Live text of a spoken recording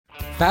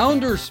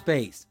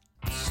Founderspace,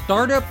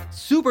 Startup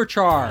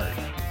Supercharged.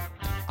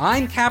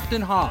 I'm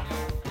Captain Hoff,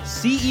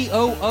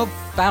 CEO of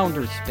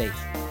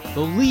Founderspace,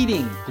 the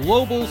leading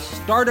global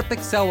startup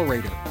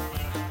accelerator.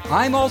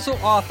 I'm also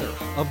author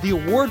of the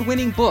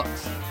award-winning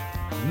books,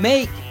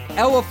 Make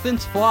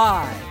Elephants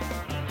Fly,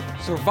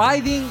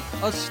 Surviving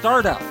a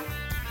Startup,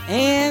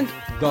 and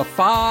The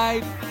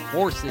Five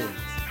Forces.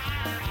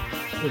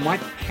 Well, my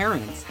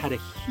parents had a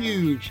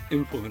huge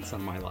influence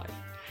on my life.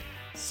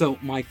 So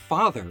my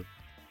father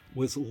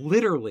was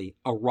literally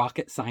a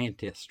rocket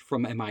scientist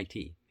from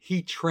MIT.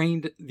 He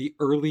trained the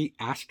early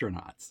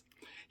astronauts.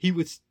 He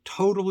was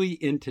totally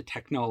into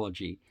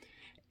technology.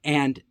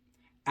 And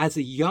as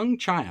a young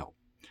child,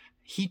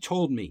 he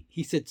told me,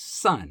 he said,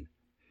 son,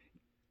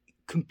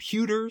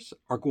 computers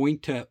are going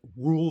to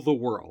rule the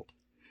world.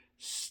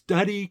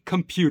 Study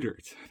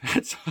computers.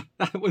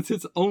 That was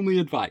his only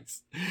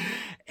advice.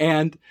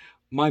 And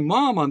my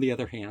mom, on the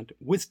other hand,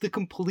 was the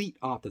complete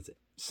opposite.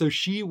 So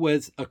she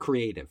was a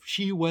creative,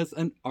 she was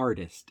an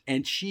artist,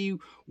 and she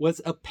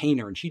was a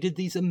painter, and she did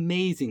these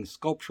amazing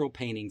sculptural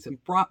paintings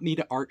and brought me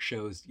to art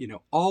shows,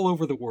 all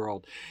over the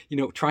world,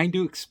 trying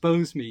to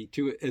expose me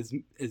to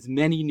as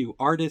many new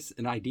artists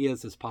and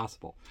ideas as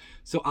possible.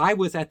 So I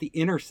was at the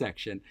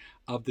intersection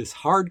of this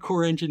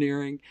hardcore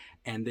engineering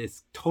and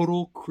this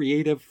total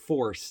creative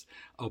force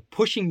of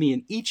pushing me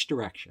in each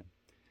direction.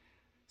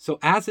 So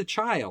as a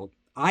child,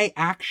 I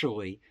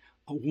actually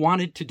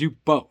wanted to do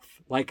both.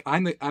 Like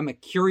I'm a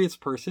curious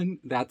person.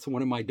 That's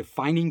one of my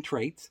defining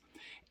traits.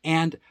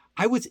 And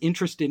I was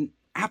interested in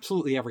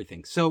absolutely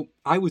everything. So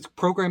I was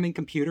programming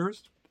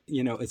computers,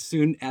 as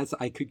soon as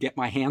I could get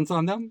my hands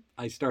on them,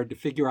 I started to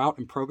figure out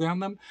and program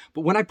them.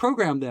 But when I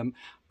programmed them,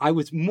 I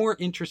was more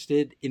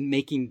interested in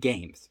making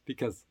games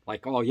because,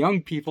 like all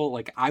young people,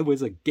 like I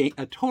was a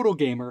total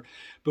gamer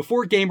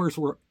before gamers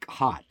were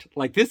hot.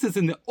 Like this is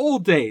in the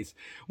old days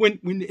when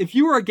if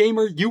you were a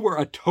gamer, you were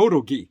a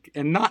total geek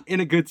and not in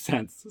a good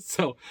sense.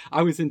 So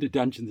I was into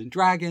Dungeons and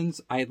Dragons.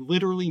 I had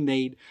literally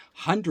made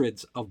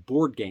hundreds of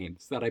board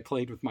games that I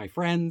played with my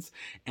friends,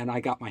 and I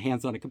got my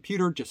hands on a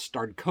computer, just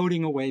started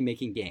coding away,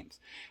 making games.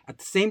 At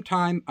the same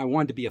time, I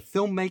wanted to be a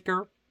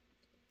filmmaker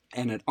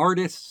and an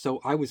artist.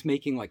 So I was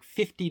making like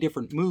 50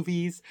 different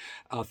movies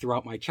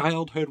throughout my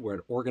childhood where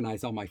I'd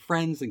organize all my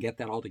friends and get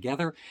that all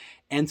together.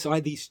 And so I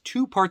had these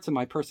two parts of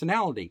my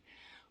personality.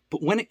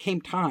 But when it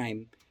came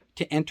time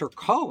to enter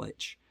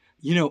college,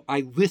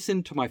 I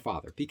listened to my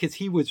father because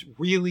he was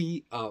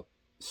really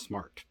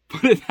smart,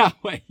 put it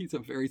that way. He's a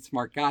very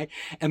smart guy.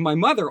 And my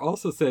mother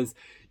also says,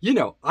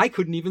 I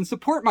couldn't even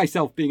support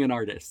myself being an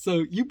artist.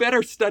 So you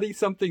better study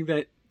something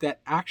that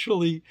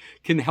actually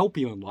can help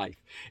you in life.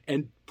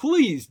 And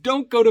please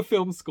don't go to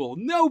film school.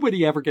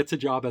 Nobody ever gets a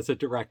job as a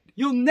director.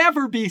 You'll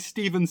never be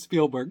Steven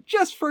Spielberg.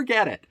 Just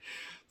forget it.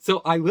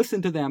 So I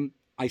listened to them.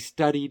 I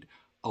studied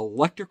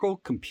electrical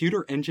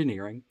computer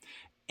engineering,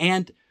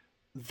 and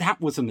that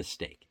was a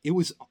mistake.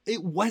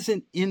 It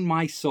wasn't in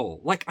my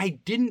soul. Like I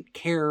didn't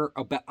care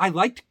about, I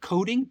liked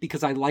coding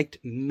because I liked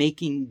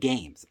making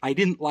games. I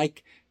didn't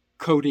like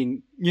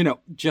coding,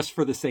 just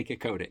for the sake of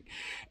coding.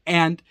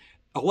 And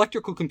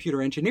electrical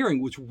computer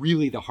engineering was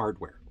really the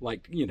hardware,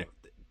 like,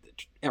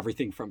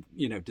 everything from,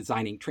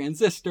 designing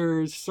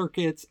transistors,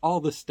 circuits, all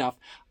this stuff.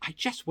 I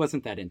just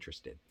wasn't that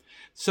interested.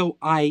 So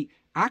I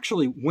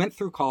actually went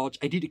through college.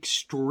 I did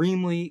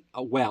extremely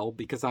well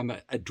because I'm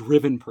a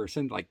driven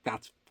person. Like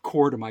that's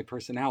core to my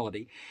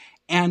personality.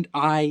 And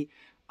I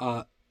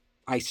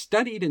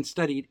studied and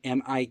studied,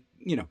 and I,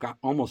 got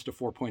almost a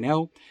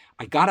 4.0.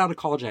 I got out of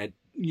college. I had,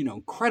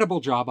 incredible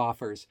job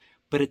offers,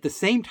 but at the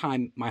same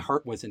time, my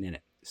heart wasn't in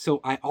it.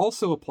 So I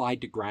also applied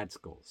to grad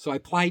school. So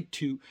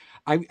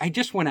I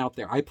just went out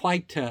there. I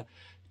applied to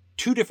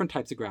two different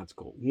types of grad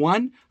school.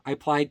 One, I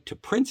applied to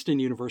Princeton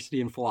University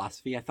in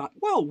philosophy. I thought,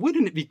 well,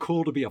 wouldn't it be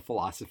cool to be a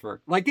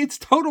philosopher? Like it's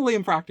totally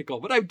impractical,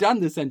 but I've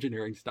done this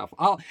engineering stuff.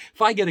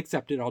 If I get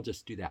accepted, I'll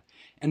just do that.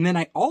 And then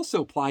I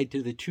also applied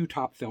to the two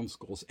top film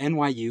schools,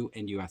 NYU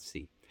and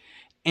USC.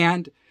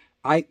 And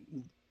I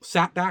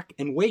sat back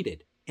and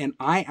waited. And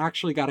I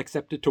actually got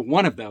accepted to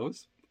one of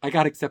those. I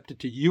got accepted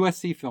to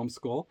USC Film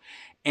School,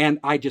 and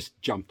I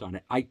just jumped on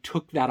it. I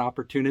took that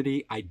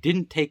opportunity. I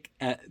didn't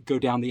go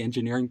down the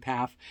engineering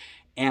path.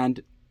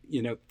 And,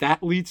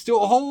 that leads to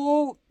a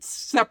whole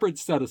separate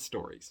set of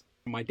stories.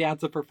 My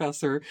dad's a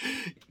professor.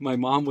 My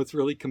mom was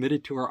really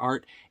committed to her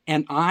art.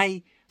 And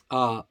I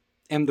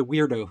am the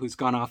weirdo who's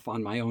gone off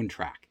on my own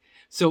track.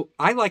 So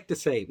I like to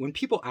say, when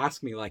people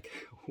ask me, like,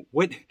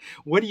 what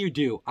do you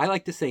do? I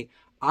like to say,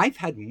 I've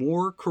had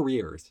more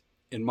careers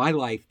in my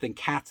life than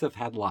cats have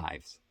had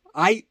lives.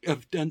 I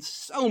have done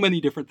so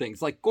many different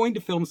things. Like going to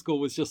film school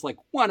was just like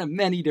one of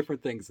many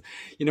different things.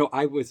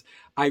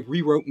 I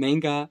rewrote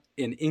manga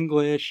in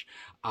English.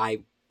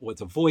 I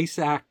was a voice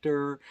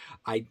actor.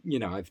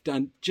 I've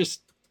done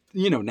just,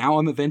 now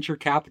I'm a venture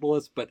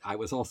capitalist, but I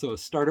was also a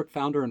startup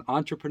founder, an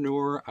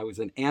entrepreneur. I was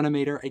an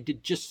animator. I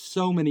did just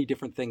so many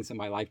different things in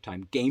my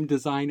lifetime. Game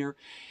designer.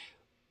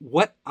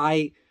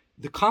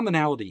 The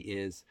commonality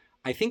is,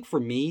 I think for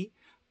me,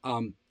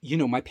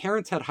 My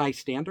parents had high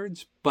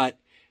standards, but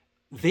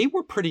they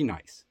were pretty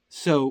nice.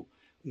 So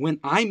when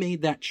I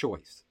made that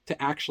choice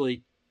to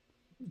actually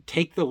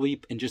take the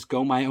leap and just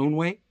go my own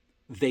way,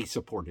 they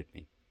supported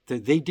me.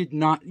 They did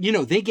not,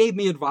 they gave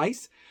me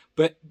advice,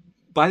 but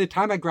by the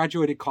time I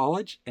graduated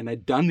college and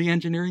I'd done the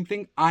engineering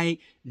thing, I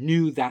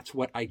knew that's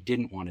what I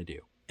didn't want to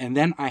do. And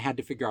then I had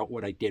to figure out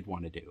what I did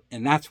want to do.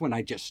 And that's when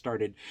I just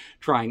started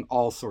trying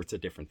all sorts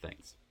of different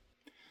things.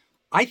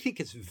 I think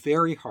it's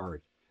very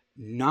hard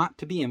not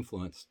to be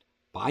influenced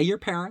by your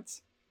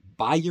parents,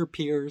 by your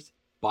peers,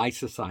 by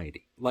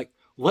society. Like,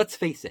 let's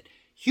face it,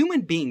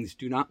 human beings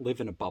do not live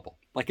in a bubble.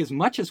 Like, as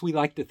much as we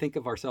like to think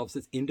of ourselves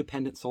as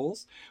independent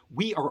souls,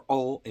 we are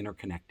all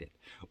interconnected.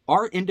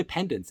 Our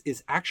independence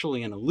is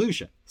actually an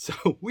illusion.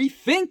 So we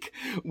think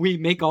we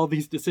make all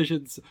these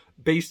decisions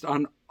based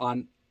on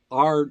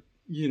our,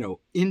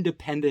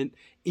 independent,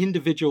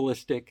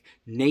 individualistic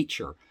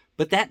nature.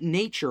 But that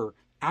nature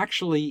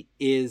actually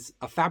is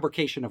a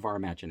fabrication of our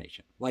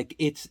imagination. Like,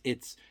 it's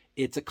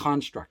a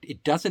construct.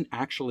 It doesn't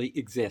actually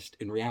exist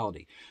in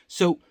reality.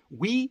 So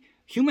we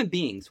human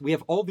beings, we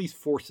have all these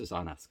forces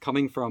on us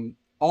coming from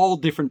all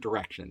different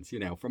directions,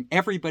 from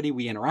everybody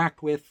we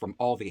interact with, from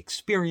all the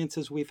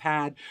experiences we've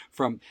had,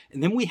 and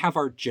then we have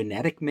our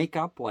genetic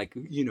makeup, like,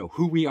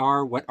 who we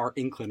are, what our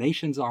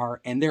inclinations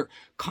are, and they're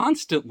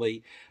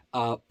constantly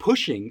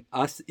pushing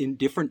us in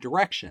different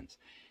directions.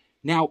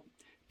 Now,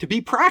 to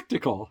be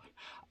practical,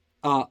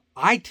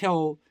 I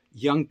tell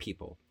young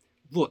people,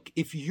 look,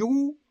 if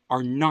you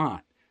are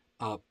not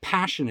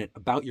passionate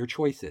about your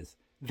choices,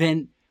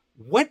 then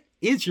what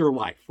is your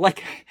life?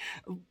 Like,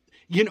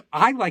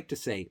 I like to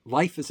say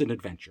life is an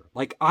adventure.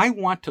 Like, I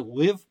want to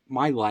live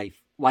my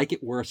life like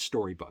it were a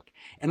storybook.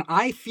 And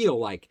I feel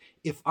like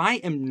if I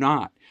am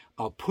not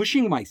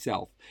pushing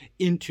myself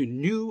into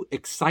new,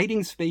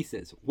 exciting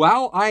spaces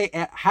while I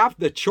have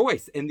the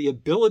choice and the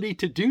ability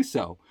to do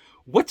so,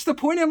 what's the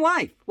point in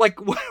life? Like,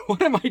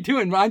 what am I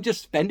doing? I'm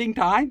just spending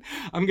time.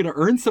 I'm going to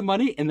earn some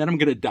money and then I'm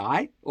going to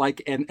die.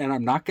 Like, and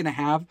I'm not going to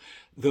have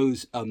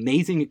those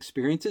amazing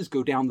experiences,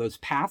 go down those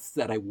paths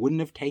that I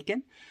wouldn't have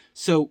taken.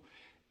 So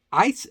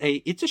I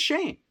say it's a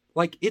shame.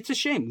 Like, it's a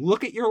shame.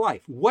 Look at your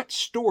life. What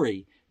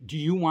story do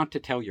you want to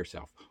tell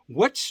yourself?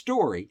 What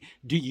story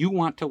do you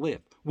want to live?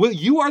 Well,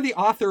 you are the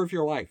author of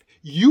your life.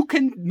 You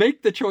can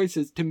make the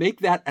choices to make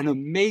that an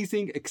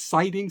amazing,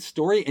 exciting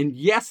story. And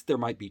yes, there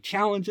might be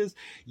challenges.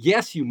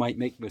 Yes, you might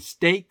make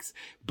mistakes,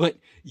 but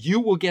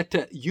you will get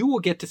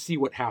to see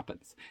what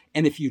happens.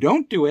 And if you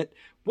don't do it,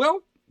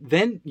 well,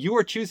 then you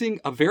are choosing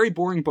a very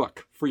boring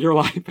book for your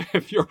life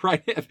if you're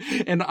right.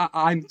 And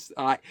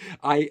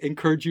I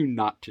encourage you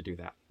not to do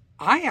that.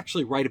 I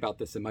actually write about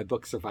this in my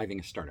book, Surviving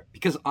a Startup,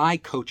 because I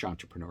coach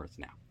entrepreneurs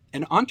now.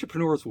 And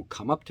entrepreneurs will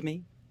come up to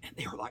me and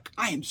they are like,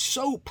 I am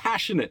so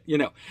passionate.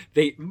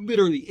 They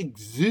literally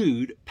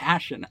exude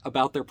passion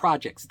about their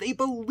projects. They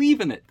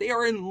believe in it. They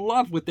are in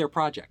love with their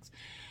projects.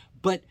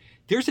 But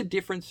there's a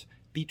difference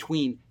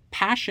between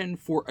passion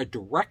for a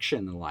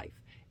direction in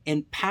life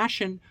and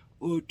passion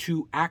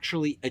to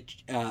actually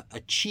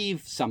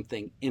achieve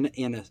something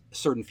in a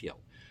certain field.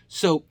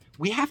 So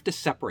we have to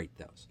separate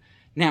those.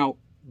 Now,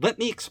 let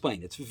me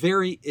explain. It's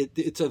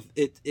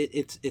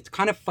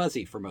kind of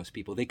fuzzy for most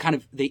people. They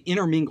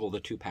intermingle the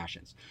two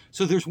passions.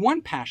 So there's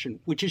one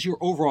passion, which is your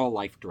overall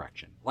life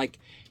direction. Like,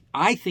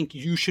 I think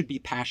you should be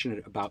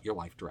passionate about your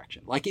life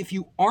direction. Like, if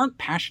you aren't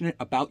passionate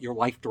about your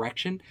life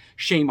direction,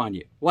 shame on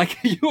you. Like,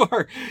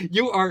 you're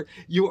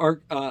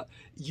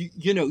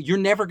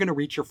never going to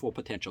reach your full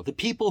potential. The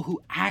people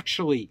who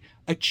actually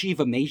achieve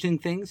amazing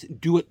things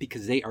do it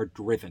because they are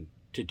driven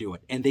to do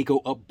it and they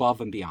go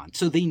above and beyond.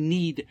 So they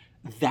need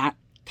that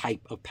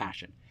type of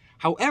passion.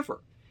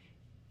 However,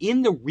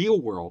 in the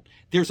real world,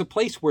 there's a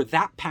place where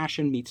that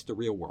passion meets the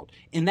real world.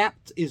 And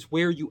that is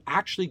where you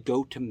actually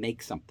go to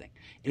make something.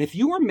 And if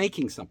you are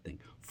making something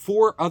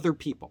for other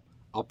people,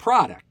 a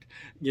product,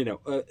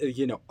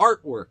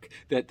 artwork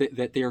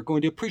that they are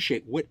going to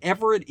appreciate,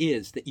 whatever it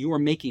is that you are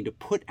making to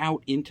put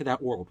out into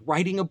that world,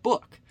 writing a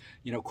book,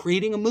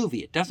 creating a movie,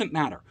 it doesn't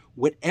matter.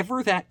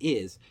 Whatever that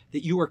is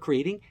that you are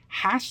creating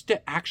has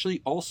to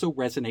actually also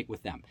resonate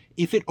with them.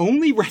 If it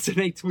only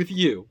resonates with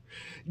you,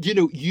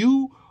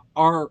 you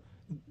are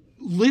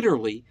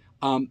literally,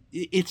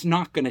 it's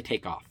not going to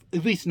take off,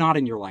 at least not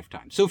in your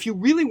lifetime. So if you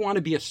really want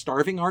to be a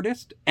starving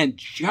artist and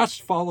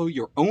just follow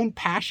your own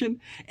passion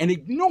and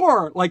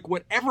ignore like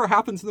whatever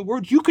happens in the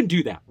world, you can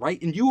do that,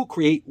 right? And you will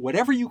create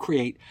whatever you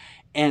create.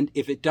 And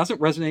if it doesn't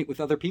resonate with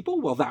other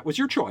people, well, that was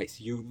your choice.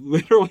 You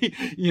literally,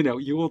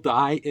 you will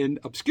die in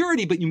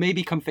obscurity, but you may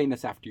become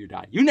famous after you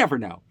die. You never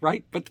know,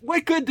 right? But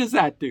what good does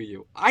that do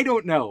you? I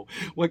don't know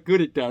what good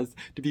it does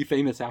to be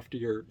famous after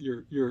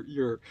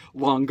you're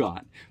long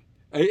gone.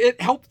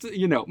 It helps,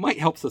 might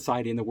help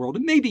society in the world.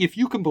 And maybe if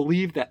you can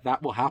believe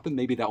that will happen,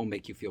 maybe that will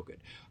make you feel good.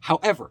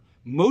 However,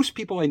 most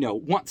people I know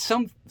want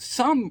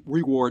some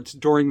rewards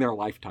during their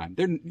lifetime.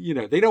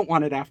 They don't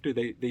want it after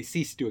they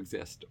cease to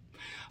exist.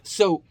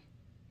 So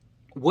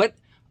what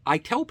I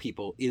tell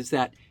people is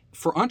that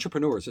for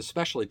entrepreneurs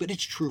especially, but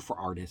it's true for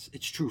artists,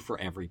 it's true for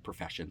every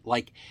profession.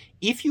 Like,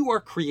 if you are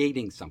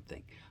creating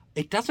something,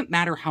 it doesn't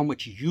matter how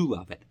much you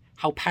love it,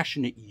 how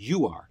passionate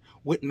you are.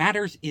 What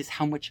matters is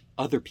how much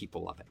other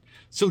people love it.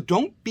 So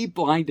don't be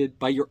blinded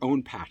by your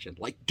own passion.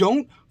 Like,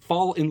 don't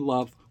fall in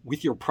love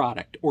with your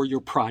product or your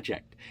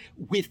project.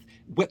 With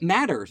what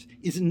matters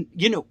is,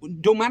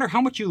 no matter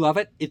how much you love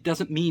it, it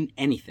doesn't mean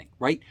anything,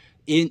 right?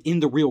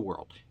 In the real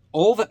world.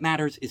 All that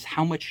matters is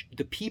how much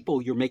the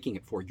people you're making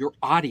it for, your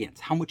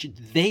audience, how much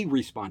they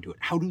respond to it.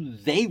 How do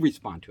they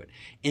respond to it?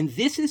 And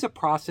this is a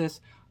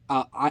process,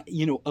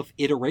 of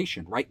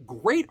iteration, right?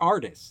 Great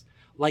artists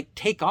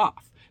take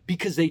off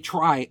because they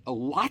try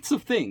lots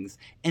of things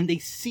and they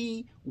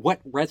see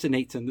what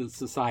resonates in the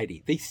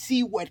society. They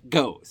see what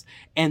goes.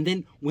 And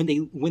then when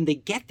they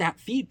get that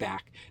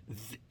feedback,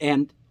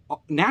 and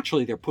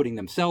naturally they're putting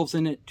themselves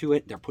into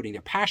it, they're putting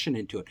their passion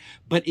into it,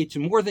 but it's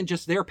more than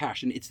just their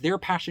passion. It's their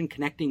passion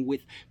connecting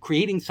with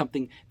creating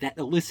something that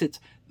elicits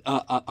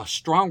a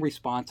strong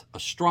response, a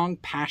strong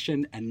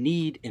passion, a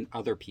need in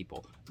other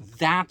people.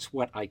 That's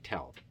what I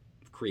tell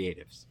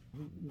creatives.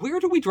 Where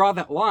do we draw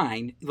that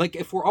line? Like,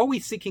 if we're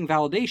always seeking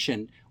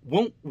validation,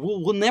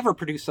 we'll never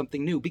produce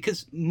something new,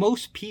 because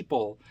most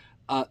people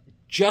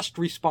just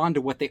respond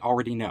to what they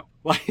already know.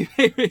 Like,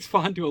 they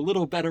respond to a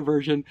little better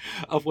version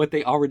of what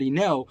they already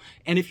know.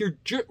 And if you're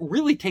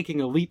really taking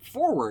a leap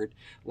forward,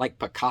 like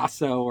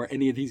Picasso or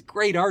any of these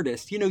great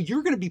artists,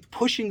 you're going to be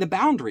pushing the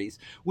boundaries,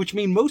 which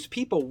mean most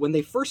people, when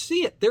they first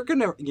see it, they're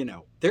going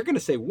to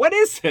say, what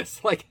is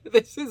this? Like,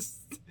 this is,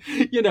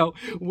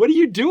 what are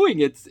you doing?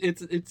 It's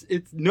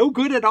no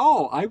good at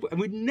all. I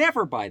would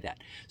never buy that.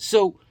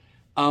 So,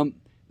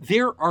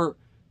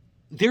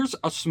 there's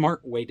a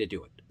smart way to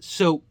do it.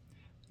 So,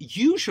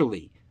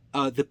 usually,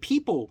 the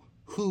people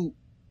who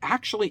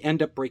actually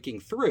end up breaking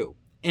through,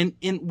 and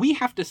we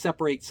have to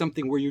separate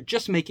something where you're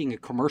just making a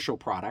commercial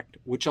product,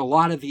 which a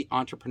lot of the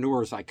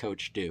entrepreneurs I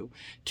coach do,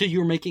 to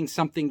you're making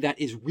something that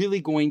is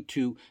really going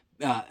to,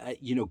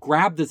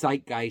 grab the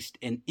zeitgeist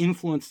and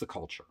influence the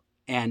culture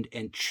and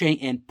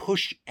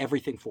push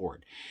everything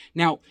forward.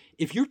 Now,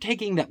 if you're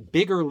taking that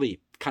bigger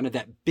leap, kind of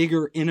that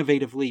bigger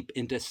innovative leap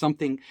into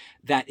something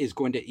that is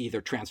going to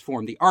either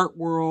transform the art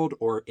world,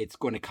 or it's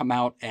going to come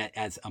out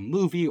as a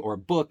movie or a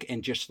book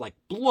and just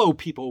blow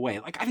people away.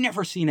 Like, I've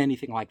never seen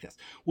anything like this.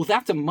 Well,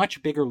 that's a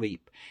much bigger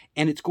leap,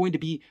 and it's going to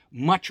be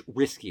much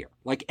riskier.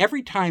 Like,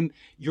 every time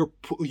you're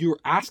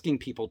asking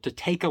people to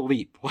take a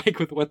leap, like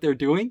with what they're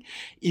doing,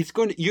 it's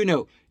going to,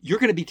 you're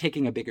going to be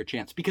taking a bigger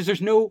chance, because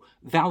there's no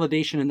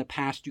validation in the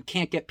past. You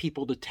can't get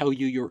people to tell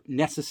you you're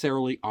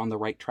necessarily on the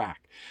right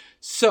track.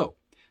 So,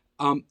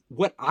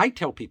 what I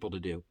tell people to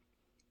do,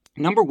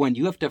 number one,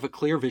 you have to have a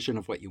clear vision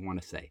of what you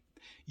want to say.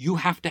 You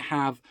have to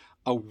have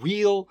a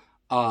real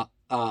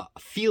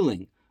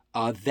feeling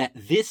that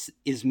this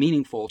is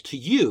meaningful to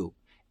you.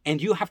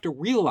 And you have to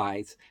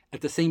realize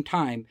at the same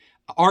time,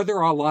 are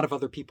there a lot of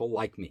other people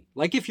like me?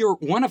 Like, if you're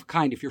one of a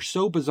kind, if you're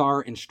so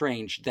bizarre and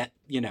strange that,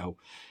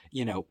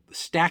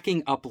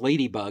 stacking up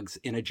ladybugs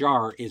in a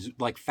jar is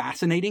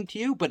fascinating to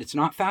you, but it's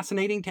not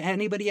fascinating to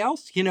anybody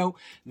else,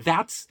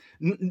 that's,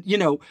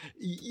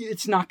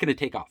 it's not going to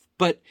take off.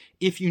 But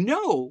if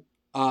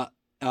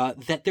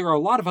that there are a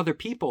lot of other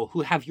people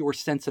who have your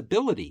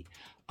sensibility,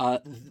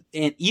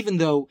 and even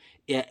though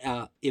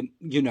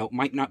it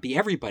might not be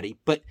everybody,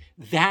 but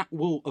that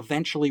will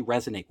eventually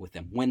resonate with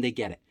them when they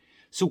get it.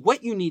 So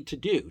what you need to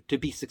do to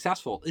be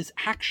successful is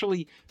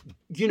actually,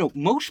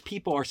 most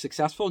people are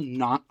successful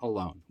not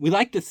alone. We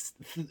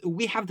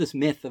have this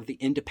myth of the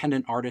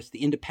independent artist,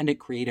 the independent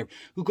creative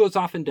who goes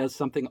off and does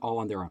something all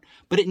on their own.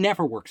 But it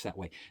never works that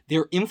way.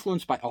 They're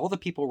influenced by all the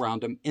people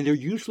around them, and they're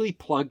usually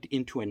plugged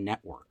into a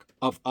network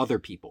of other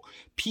people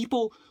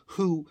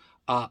who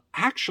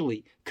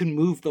actually can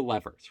move the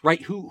levers,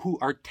 right? Who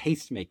are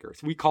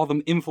tastemakers. We call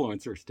them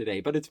influencers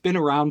today, but it's been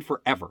around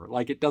forever.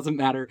 Like, it doesn't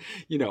matter,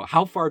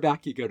 how far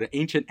back you go to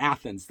ancient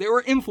Athens, there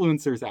were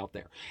influencers out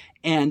there.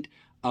 And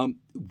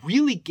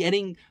really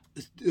getting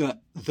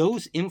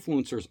those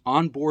influencers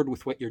on board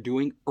with what you're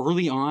doing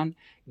early on,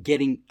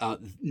 getting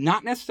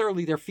not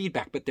necessarily their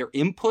feedback, but their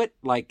input,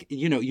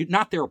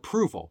 not their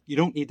approval. You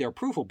don't need their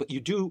approval, but you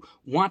do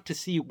want to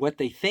see what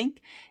they think,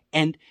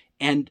 and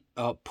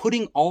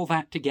putting all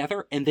that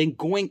together, and then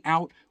going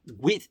out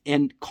with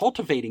and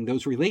cultivating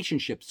those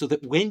relationships so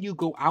that when you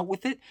go out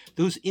with it,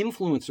 those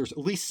influencers, at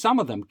least some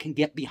of them, can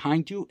get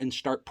behind you and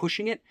start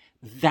pushing it.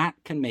 That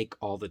can make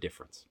all the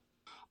difference.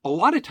 A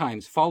lot of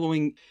times,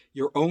 following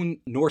your own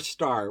North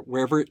Star,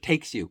 wherever it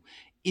takes you,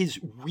 is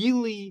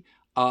really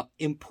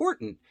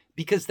important,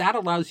 because that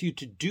allows you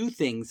to do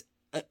things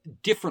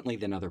differently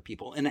than other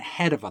people and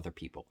ahead of other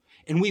people.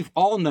 And we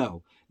all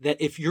know that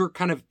if you're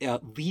kind of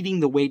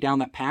leading the way down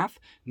that path,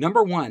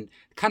 number one,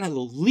 kind of the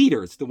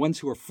leaders, the ones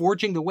who are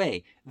forging the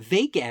way,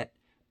 they kind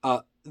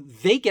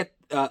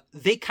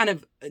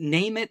of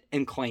name it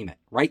and claim it,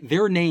 right?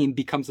 Their name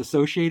becomes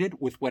associated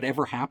with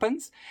whatever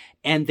happens,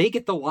 and they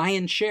get the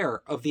lion's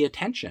share of the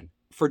attention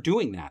for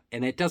doing that.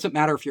 And it doesn't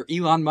matter if you're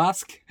Elon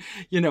Musk,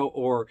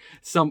 or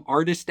some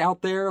artist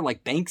out there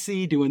like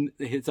Banksy doing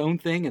his own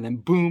thing, and then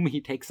boom,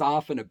 he takes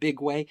off in a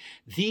big way.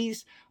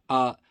 These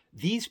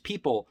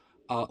people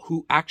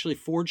who actually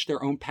forge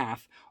their own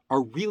path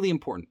are really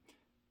important.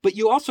 But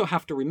you also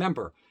have to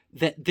remember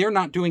that they're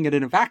not doing it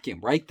in a vacuum,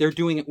 right? They're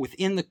doing it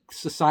within the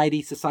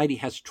society. Society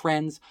has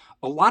trends.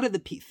 A lot of the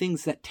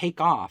things that take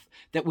off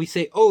that we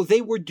say, oh, they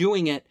were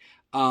doing it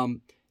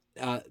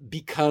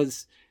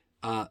because,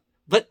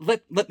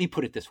 let me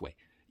put it this way.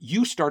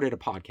 You started a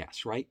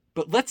podcast, right?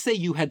 But let's say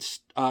you had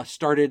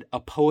started a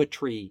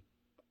poetry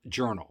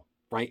journal,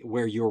 right?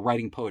 Where you're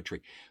writing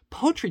poetry.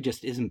 Poetry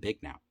just isn't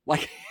big now.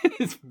 Like,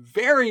 it's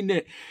very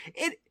niche.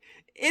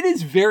 It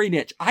is very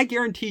niche. I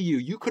guarantee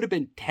you could have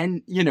been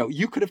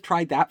you could have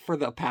tried that for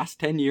the past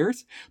 10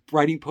 years,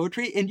 writing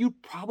poetry, and you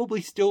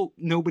probably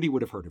nobody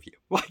would have heard of you.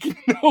 Like,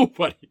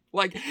 nobody.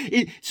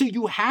 So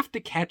you have to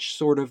catch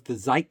sort of the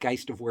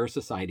zeitgeist of where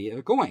society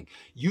is going.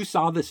 You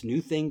saw this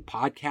new thing,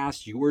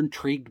 podcast, you were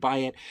intrigued by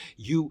it.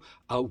 You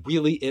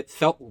it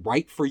felt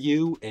right for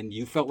you, and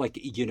you felt like,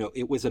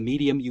 it was a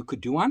medium you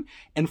could do on.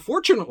 And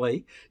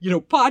fortunately,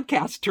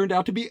 podcasts turned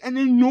out to be an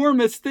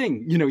enormous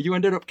thing. You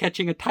ended up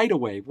catching a tidal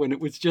wave when it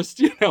was just,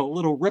 a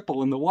little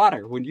ripple in the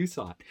water when you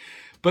saw it.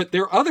 But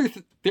there are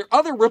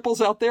other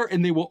ripples out there,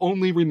 and they will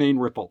only remain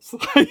ripples.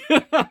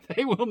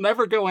 They will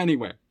never go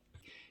anywhere.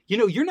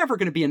 You're never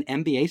going to be an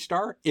NBA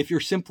star if you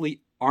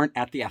simply aren't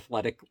at the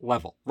athletic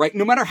level, right?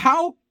 No matter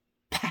how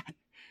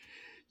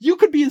you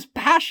could be as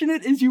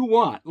passionate as you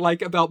want,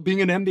 like, about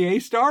being an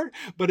NBA star,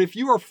 but if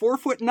you are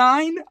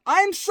 4'9",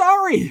 I'm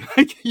sorry,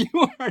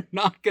 you are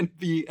not going to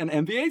be an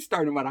NBA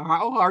star no matter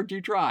how hard you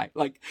try.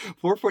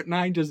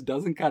 4'9" just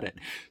doesn't cut it.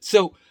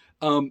 So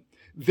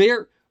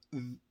there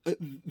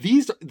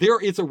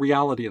is a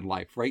reality in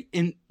life, right?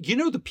 And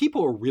the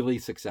people who are really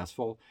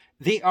successful,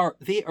 they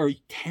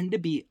tend to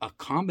be a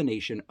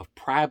combination of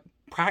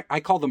I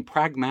call them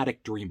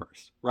pragmatic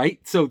dreamers, right?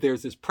 So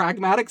there's this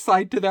pragmatic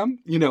side to them.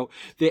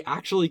 They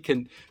actually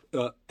can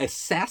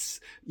assess,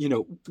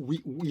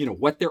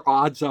 what their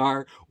odds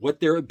are, what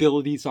their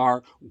abilities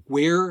are,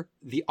 where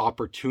the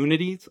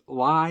opportunities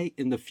lie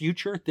in the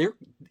future.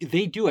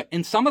 They do it.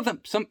 And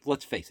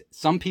let's face it,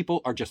 some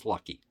people are just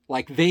lucky.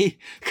 They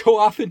go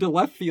off into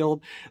left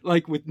field,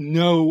 with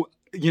no,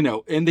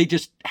 and they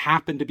just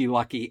happen to be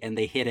lucky and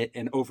they hit it.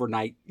 And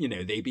overnight,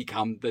 they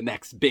become the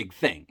next big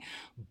thing.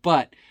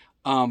 But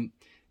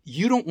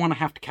you don't want to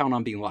have to count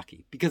on being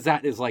lucky, because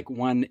that is like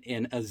 1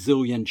 in a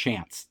zillion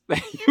chance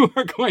that you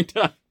are going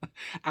to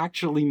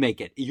actually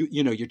make it.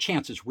 Your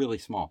chance is really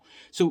small.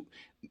 So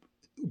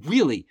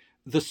really,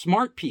 the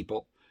smart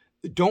people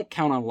don't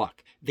count on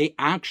luck. They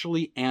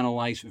actually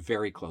analyze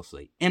very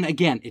closely. And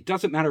again, it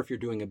doesn't matter if you're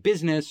doing a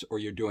business or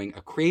you're doing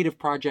a creative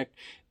project,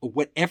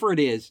 whatever it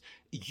is,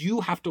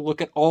 you have to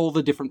look at all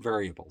the different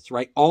variables,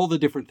 right? All the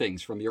different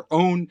things, from your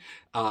own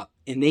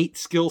innate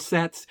skill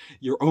sets,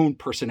 your own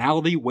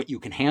personality, what you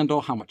can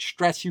handle, how much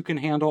stress you can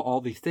handle,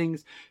 all these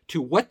things,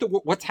 to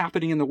what's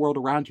happening in the world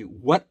around you.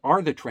 What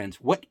are the trends?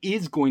 What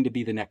is going to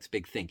be the next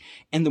big thing?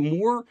 And the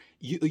more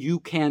you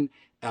can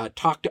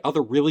talk to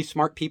other really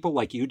smart people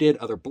like you did,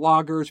 other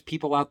bloggers,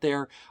 people out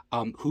there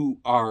who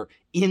are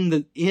in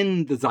the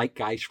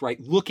zeitgeist, right?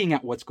 Looking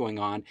at what's going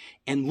on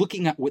and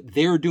looking at what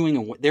they're doing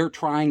and what they're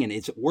trying, and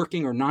is it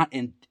working or not,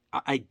 and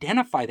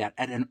identify that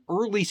at an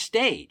early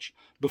stage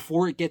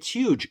before it gets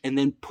huge, and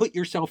then put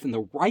yourself in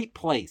the right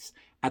place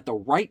at the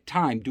right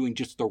time, doing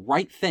just the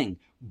right thing.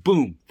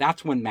 Boom,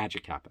 that's when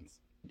magic happens.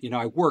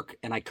 I work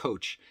and I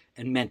coach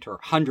and mentor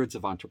hundreds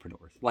of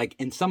entrepreneurs,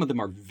 and some of them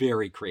are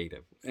very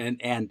creative,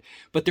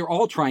 but they're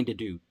all trying to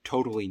do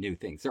totally new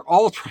things. They're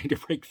all trying to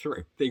break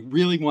through. They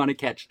really want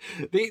to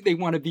they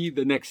want to be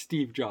the next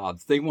Steve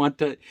Jobs. They want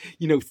to,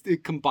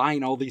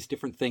 combine all these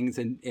different things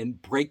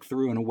and break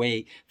through in a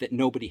way that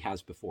nobody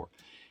has before.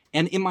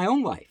 And in my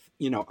own life,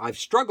 I've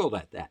struggled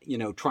at that,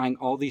 trying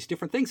all these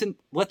different things. And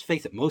let's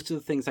face it, most of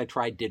the things I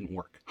tried didn't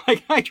work.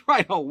 I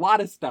tried a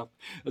lot of stuff.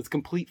 It was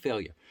complete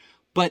failure.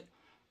 But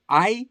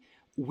I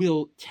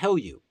will tell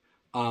you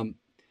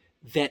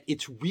that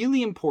it's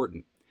really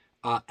important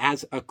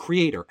as a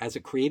creator, as a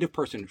creative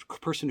person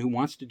who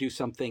wants to do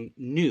something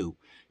new,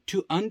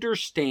 to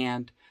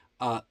understand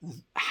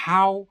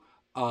how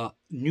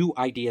new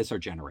ideas are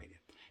generated.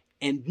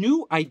 And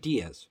new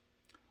ideas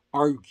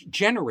are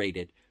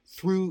generated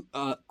through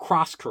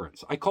cross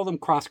currents. I call them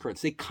cross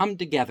currents. They come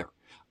together.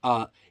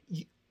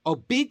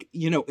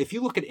 If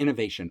you look at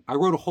innovation, I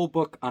wrote a whole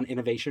book on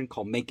innovation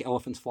called Make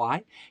Elephants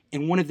Fly.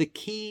 And one of the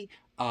key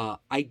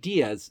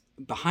ideas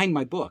behind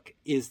my book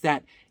is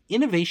that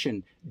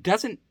innovation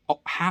doesn't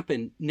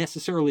happen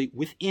necessarily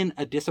within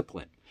a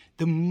discipline.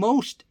 The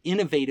most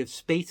innovative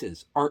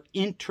spaces are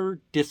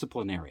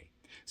interdisciplinary.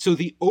 So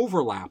the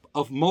overlap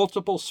of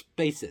multiple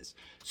spaces.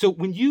 So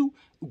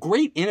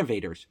great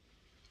innovators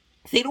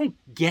they don't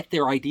get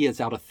their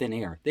ideas out of thin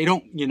air. They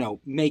don't,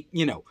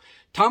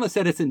 Thomas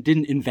Edison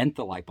didn't invent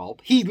the light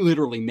bulb. He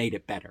literally made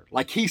it better.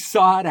 Like, he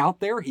saw it out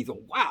there. He's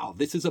like, wow,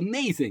 this is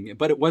amazing.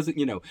 But it wasn't,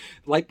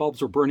 light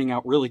bulbs were burning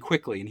out really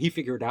quickly, and he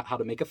figured out how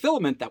to make a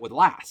filament that would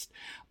last.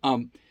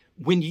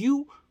 When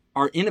you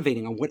are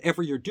innovating on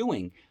whatever you're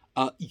doing,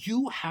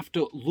 you have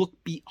to look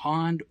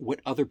beyond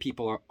what other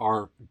people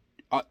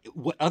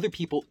what other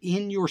people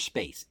in your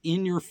space,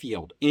 in your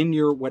field, in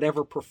your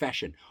whatever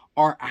profession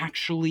are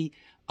actually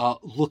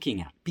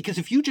looking at. Because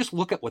if you just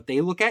look at what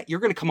they look at, you're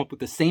going to come up with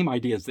the same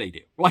ideas they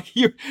do. Like,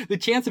 the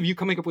chance of you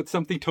coming up with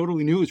something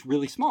totally new is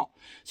really small.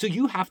 So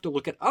you have to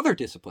look at other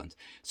disciplines.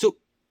 So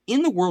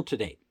in the world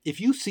today, if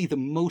you see the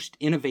most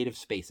innovative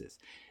spaces,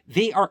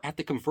 they are at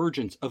the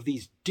convergence of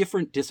these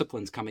different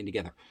disciplines coming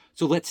together.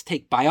 So let's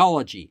take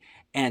biology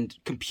and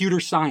computer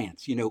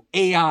science,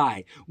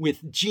 AI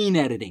with gene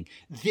editing.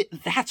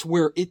 That's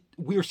where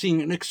we're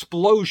seeing an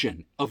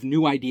explosion of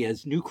new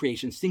ideas, new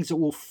creations, things that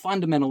will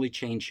fundamentally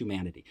change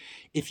humanity.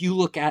 If you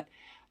look at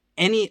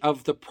any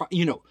of the,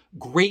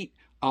 great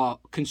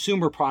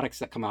consumer products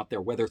that come out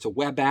there, whether it's a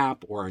web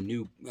app or a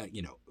new,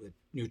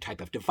 new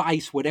type of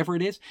device, whatever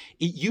it is,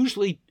 it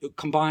usually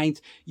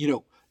combines,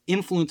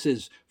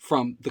 influences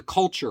from the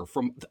culture,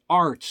 from the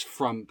arts,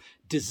 from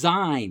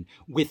design,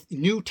 with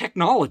new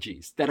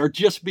technologies that are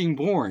just being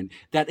born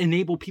that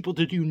enable people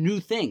to do new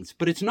things.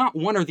 But it's not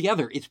one or the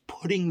other. It's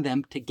putting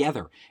them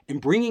together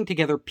and bringing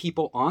together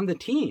people on the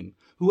team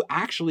who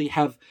actually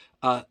have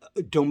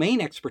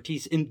domain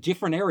expertise in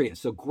different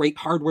areas. So great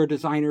hardware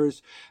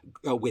designers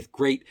with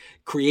great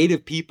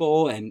creative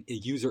people and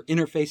user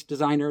interface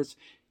designers.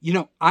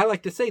 I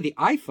like to say the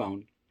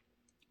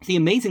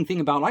amazing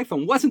thing about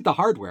iPhone wasn't the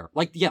hardware.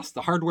 Like, yes,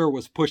 the hardware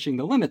was pushing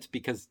the limits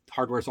because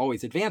hardware is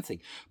always advancing.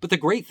 But the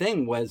great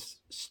thing was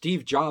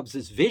Steve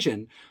Jobs'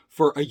 vision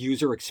for a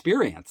user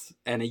experience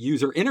and a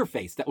user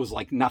interface that was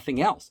like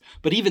nothing else.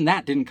 But even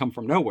that didn't come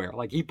from nowhere.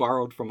 Like, he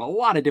borrowed from a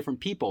lot of different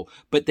people,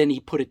 but then he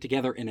put it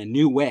together in a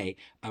new way,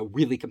 a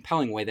really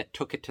compelling way that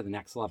took it to the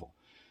next level.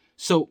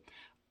 So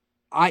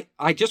I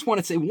just want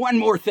to say one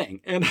more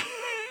thing. And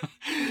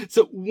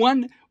so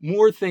one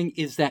more thing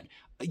is that,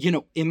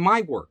 in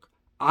my work,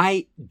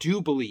 I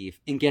do believe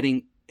in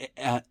getting,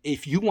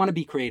 if you want to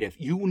be creative,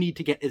 you need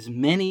to get as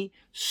many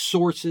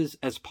sources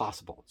as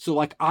possible. So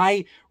like,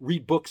 I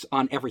read books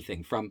on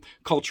everything from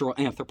cultural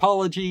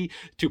anthropology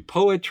to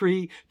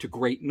poetry to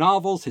great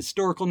novels,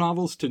 historical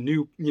novels, to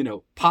new,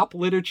 pop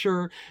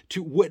literature,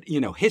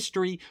 to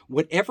history,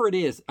 whatever it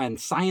is,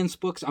 and science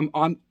books.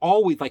 I'm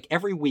always, like,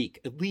 every week,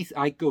 at least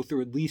I go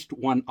through at least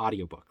one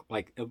audiobook,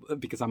 like,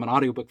 because I'm an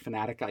audiobook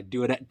fanatic. I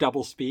do it at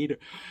double speed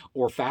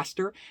or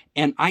faster.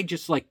 And I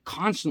just like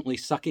constantly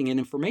sucking in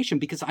information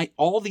because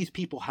all these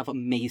people have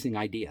amazing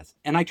ideas.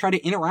 And I try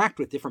to interact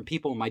with different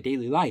people in my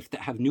daily life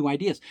that have new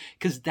ideas,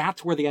 because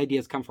that's where the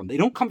ideas come from. They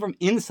don't come from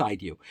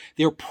inside you.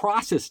 They're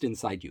processed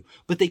inside you,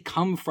 but they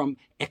come from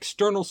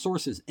external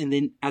sources. And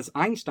then, as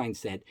Einstein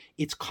said,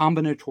 it's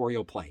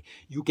combinatorial play.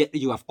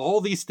 You have all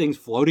these things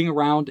floating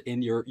around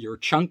in your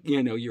chunk,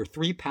 your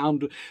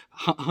 3-pound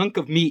hunk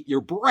of meat,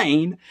 your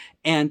brain,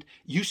 and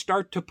you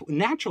start to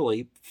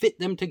naturally fit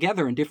them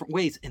together in different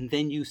ways. And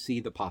then you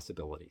see the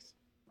possibilities.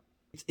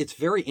 It's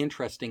very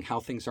interesting how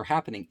things are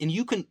happening. And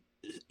you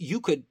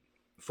could,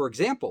 for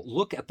example,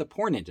 look at the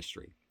porn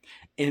industry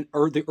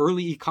or the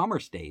early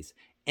e-commerce days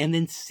and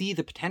then see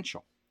the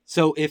potential.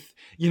 So if,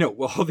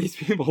 all these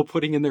people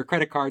putting in their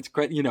credit cards,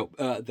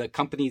 the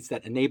companies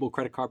that enable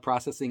credit card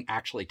processing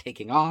actually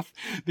taking off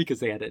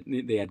because they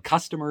had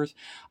customers.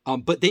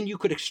 But then you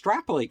could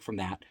extrapolate from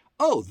that.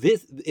 Oh,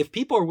 if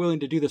people are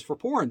willing to do this for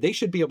porn, they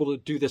should be able to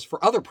do this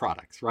for other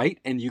products, right?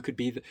 And you could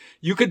be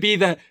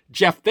the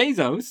Jeff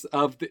Bezos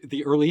of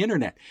the early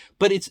internet.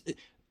 But it's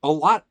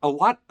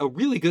a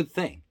really good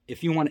thing,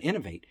 if you want to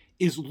innovate,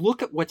 is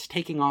look at what's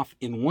taking off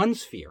in one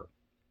sphere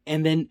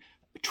and then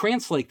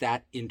translate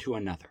that into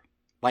another.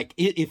 Like,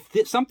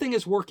 if something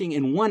is working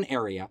in one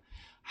area,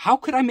 how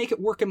could I make it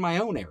work in my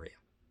own area?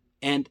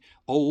 And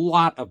a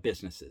lot of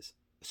businesses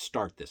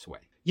start this way.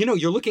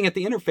 You're looking at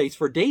the interface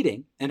for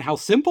dating and how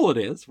simple it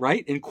is,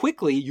 right? And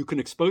quickly you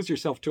can expose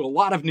yourself to a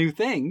lot of new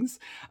things.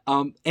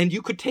 And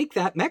you could take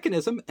that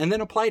mechanism and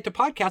then apply it to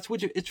podcasts,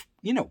 which it's,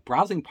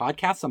 browsing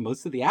podcasts on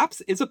most of the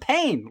apps is a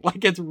pain.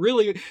 Like, it's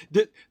really,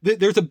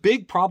 there's a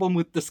big problem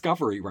with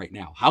discovery right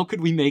now. How could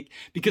we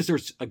because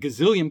there's a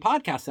gazillion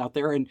podcasts out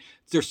there and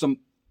there's some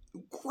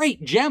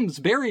great gems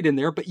buried in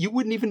there, but you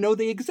wouldn't even know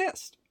they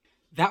exist.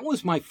 That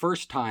was my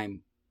first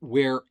time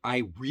where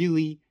I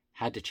really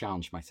had to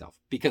challenge myself,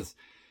 because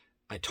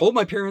I told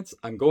my parents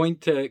I'm going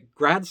to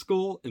grad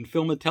school in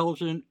film and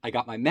television. I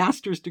got my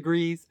master's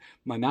degrees,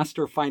 my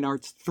Master of Fine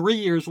Arts 3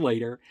 years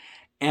later,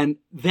 and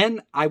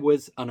then I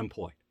was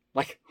unemployed.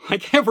 Like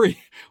every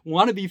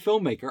wannabe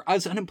filmmaker, I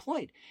was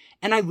unemployed.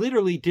 And I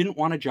literally didn't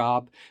want a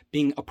job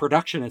being a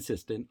production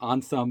assistant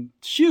on some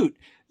shoot.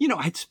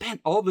 I'd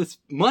spent all this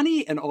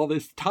money and all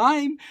this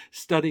time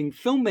studying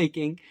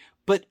filmmaking,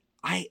 but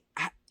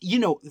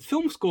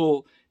film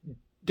school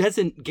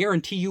doesn't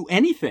guarantee you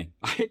anything.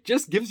 It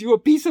just gives you a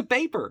piece of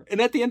paper. And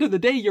at the end of the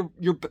day,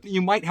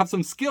 you might have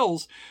some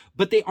skills,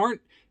 but they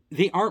aren't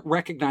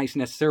recognized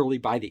necessarily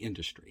by the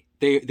industry.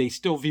 They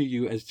still view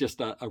you as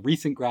just a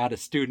recent grad, a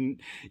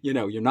student.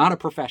 You're not a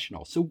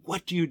professional. So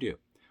what do you do?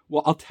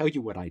 Well, I'll tell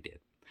you what I did.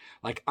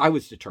 Like, I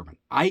was determined.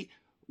 I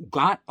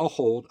got a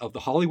hold of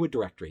the Hollywood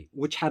directory,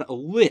 which had a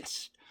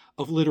list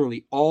of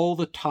literally all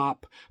the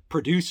top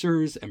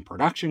producers and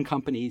production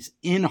companies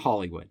in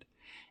Hollywood.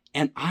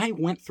 And I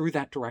went through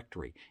that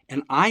directory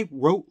and I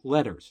wrote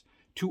letters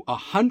to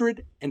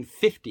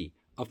 150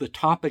 of the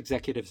top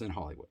executives in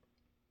Hollywood.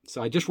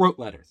 So I just wrote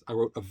letters. I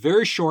wrote a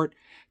very short,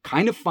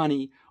 kind of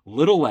funny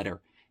little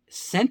letter,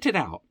 sent it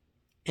out,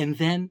 and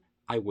then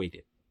I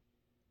waited.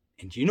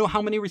 And do you know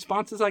how many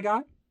responses I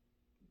got?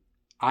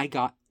 I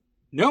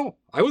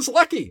was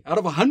lucky. Out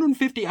of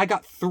 150, I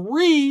got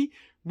 3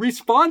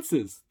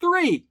 responses.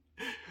 3.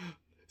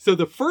 So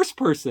the first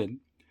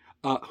person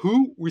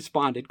who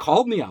responded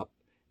called me up,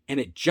 and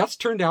it just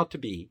turned out to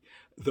be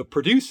the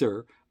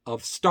producer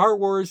of Star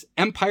Wars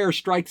Empire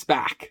Strikes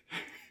Back.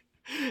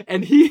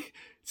 And he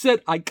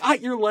said, I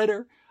got your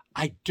letter.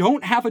 I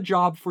don't have a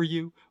job for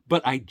you,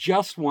 but I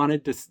just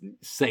wanted to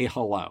say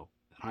hello.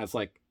 And I was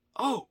like,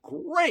 oh,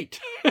 great.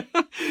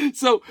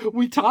 So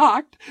we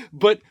talked,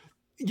 but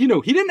he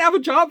didn't have a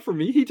job for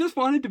me. He just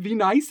wanted to be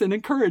nice and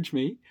encourage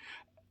me.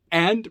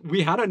 And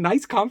we had a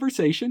nice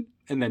conversation,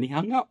 and then he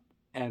hung up,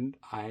 and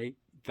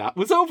that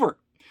was over.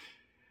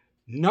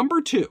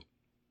 Number 2,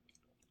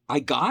 I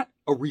got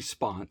a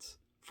response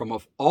from,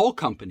 of all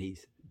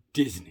companies,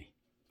 Disney.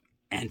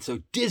 And so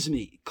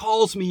Disney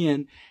calls me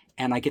in,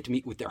 and I get to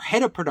meet with their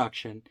head of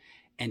production,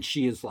 and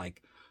she is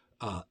like,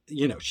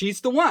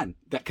 she's the one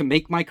that can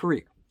make my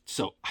career.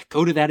 So I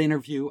go to that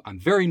interview. I'm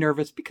very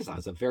nervous because I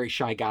was a very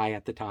shy guy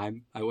at the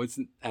time. I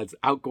wasn't as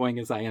outgoing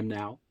as I am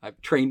now.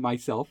 I've trained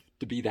myself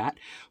to be that,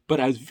 but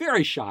I was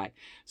very shy.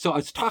 So I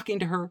was talking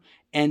to her,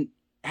 and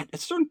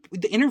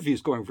the interview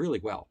is going really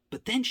well.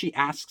 But then she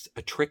asks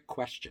a trick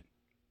question.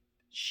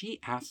 She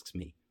asks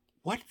me,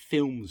 what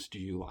films do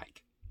you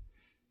like?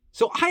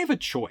 So I have a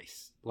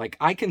choice. Like,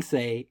 I can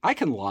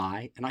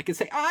lie, and I can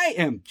say, I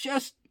am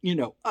just,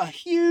 a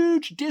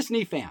huge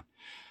Disney fan.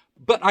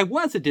 But I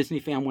was a Disney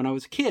fan when I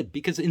was a kid,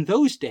 because in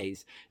those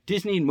days,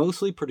 Disney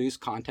mostly produced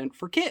content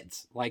for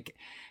kids.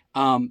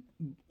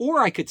 Or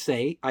I could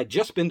say, I'd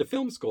just been to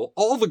film school,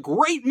 all the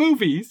great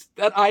movies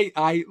that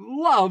I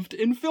loved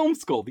in film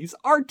school, these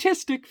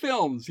artistic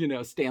films,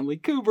 Stanley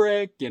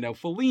Kubrick,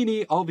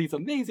 Fellini, all these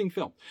amazing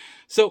films.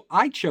 So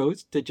I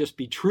chose to just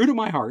be true to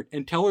my heart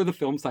and tell her the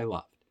films I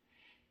loved.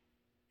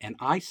 And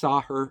I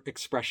saw her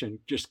expression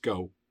just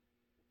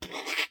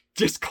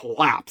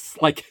collapse.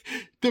 Like,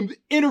 the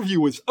interview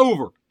was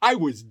over. I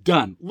was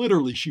done.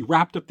 Literally, she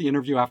wrapped up the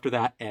interview after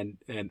that and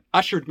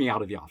ushered me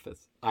out of the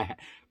office. I had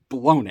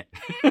blown it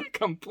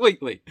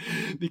completely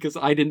because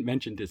I didn't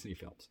mention Disney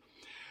films.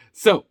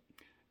 So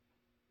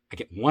I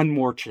get one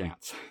more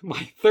chance,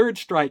 my 3rd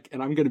strike,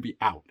 and I'm going to be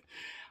out.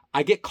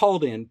 I get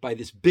called in by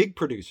this big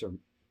producer.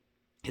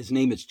 His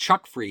name is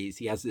Chuck Freeze.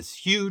 He has this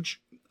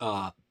huge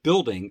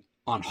building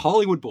on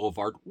Hollywood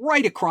Boulevard,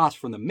 right across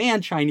from the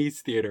Mann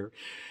Chinese Theater,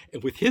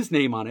 with his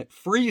name on it,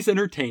 Freeze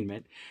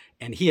Entertainment.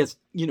 And he has,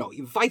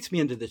 invites me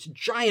into this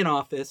giant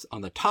office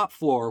on the top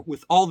floor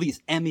with all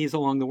these Emmys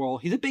along the wall.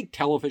 He's a big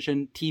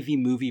television, TV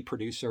movie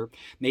producer,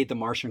 made The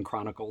Martian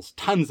Chronicles,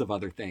 tons of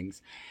other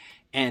things.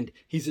 And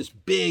he's this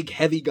big,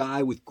 heavy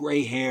guy with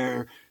gray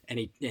hair, and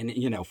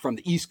from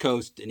the East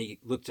Coast. And he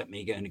looks at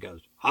me and he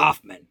goes,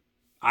 Hoffman,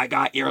 I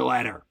got your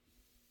letter.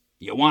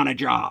 You want a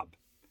job?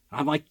 And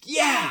I'm like,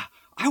 yeah,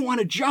 I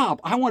want a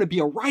job. I want to be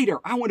a writer.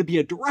 I want to be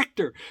a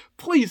director.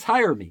 Please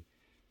hire me.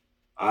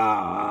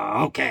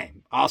 Okay,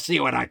 I'll see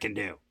what I can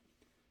do.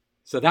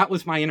 So that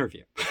was my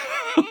interview.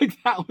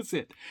 That was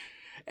it.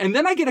 And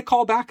then I get a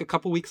call back a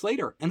couple weeks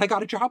later, and I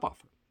got a job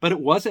offer. But it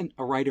wasn't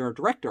a writer or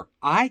director.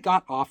 I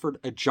got offered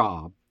a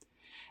job,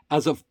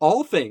 as of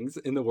all things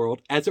in the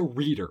world, as a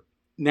reader.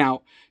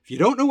 Now, if you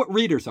don't know what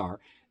readers are,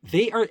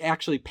 they are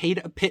actually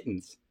paid a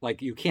pittance,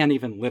 like you can't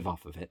even live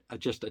off of it,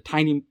 just a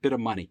tiny bit of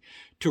money,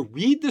 to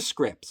read the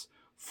scripts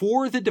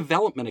for the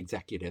development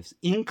executives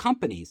in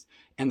companies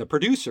and the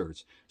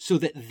producers so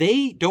that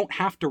they don't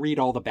have to read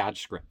all the bad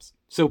scripts.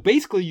 So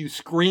basically you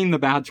screen the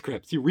bad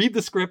scripts. You read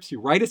the scripts, you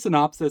write a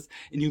synopsis,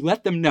 and you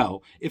let them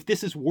know if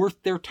this is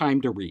worth their time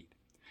to read.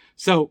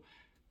 So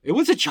it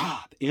was a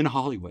job in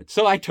Hollywood.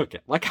 So I took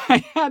it. Like,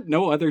 I had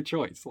no other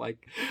choice.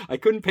 Like, I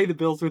couldn't pay the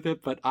bills with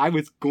it, but I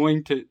was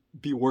going to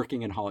be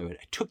working in Hollywood.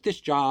 I took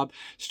this job,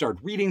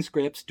 started reading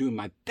scripts, doing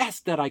my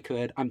best that I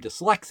could. I'm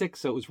dyslexic,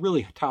 so it was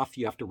really tough.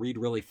 You have to read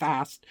really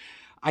fast.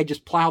 I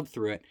just plowed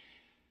through it.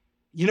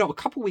 A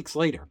couple weeks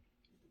later,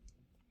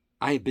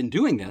 I had been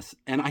doing this,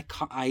 and I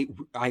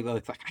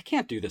was like, I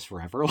can't do this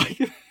forever. Like,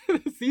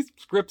 these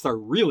scripts are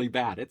really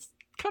bad. It's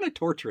kind of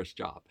torturous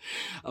job,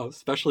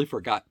 especially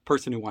for a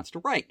person who wants to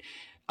write.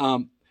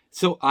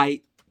 So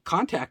I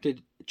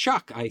contacted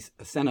Chuck. I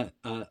sent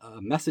a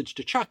message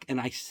to Chuck, and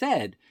I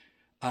said,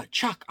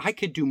 Chuck, I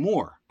could do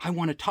more. I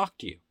want to talk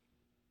to you.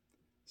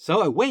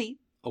 So I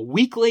wait. A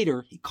week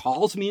later, he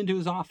calls me into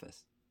his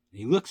office. And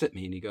he looks at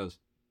me and he goes,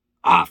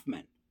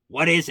 Hoffman,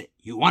 what is it?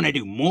 You want to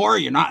do more?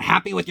 You're not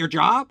happy with your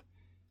job?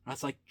 And I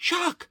was like,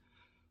 Chuck,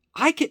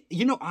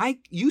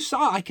 you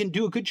saw I can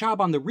do a good job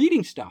on the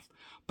reading stuff,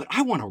 but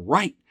I want to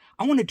write.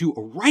 I want to do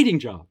a writing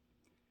job.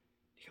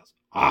 He goes,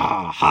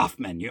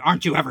 Hoffman,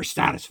 aren't you ever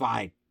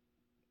satisfied?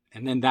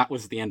 And then that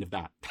was the end of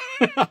that.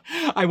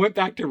 I went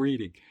back to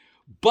reading.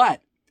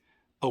 But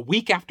a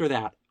week after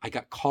that, I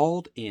got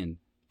called in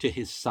to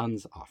his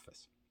son's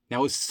office.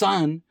 Now, his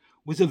son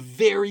was a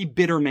very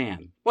bitter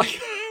man.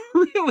 Like,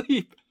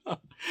 really,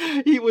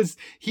 he was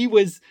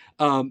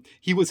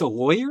a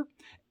lawyer,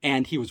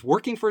 and he was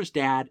working for his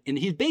dad, and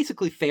he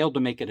basically failed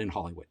to make it in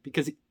Hollywood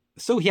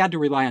so he had to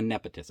rely on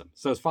nepotism.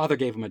 So his father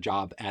gave him a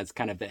job as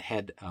kind of the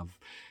head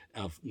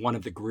of one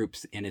of the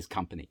groups in his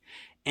company.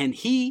 And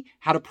he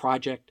had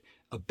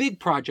a big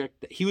project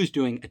that he was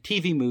doing, a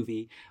TV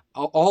movie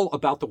all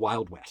about the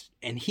Wild West.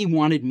 And he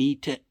wanted me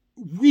to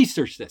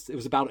research this. It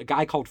was about a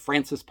guy called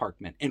Francis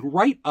Parkman, and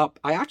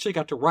I actually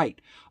got to write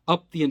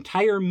up the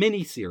entire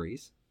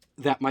miniseries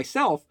that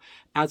myself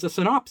as a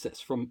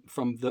synopsis from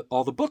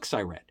all the books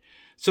I read.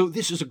 So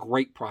this is a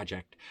great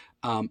project.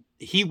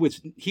 He was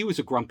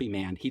a grumpy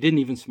man. He didn't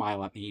even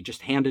smile at me. He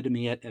just handed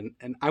me it,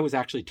 and I was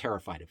actually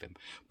terrified of him.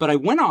 But I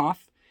went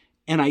off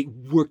and I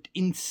worked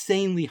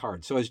insanely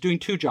hard. So I was doing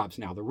two jobs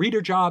now, the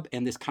reader job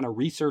and this kind of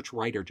research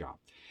writer job.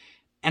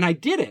 And I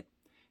did it.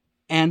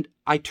 And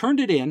I turned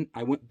it in.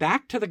 I went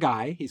back to the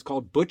guy. He's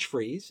called Butch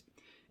Freeze.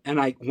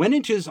 And I went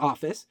into his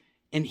office,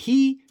 and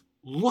he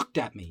looked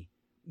at me.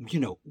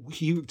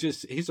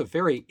 He's a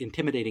very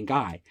intimidating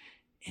guy.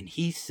 And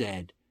he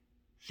said,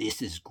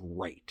 this is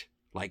great.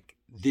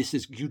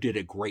 You did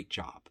a great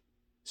job.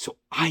 So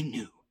I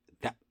knew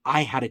that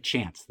I had a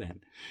chance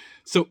then.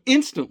 So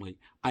instantly,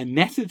 I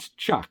messaged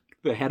Chuck,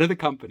 the head of the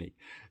company,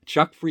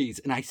 Chuck Freeze,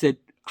 and I said,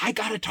 I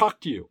got to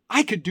talk to you.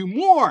 I could do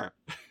more.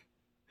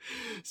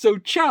 So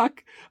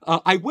Chuck,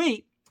 I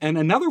wait, and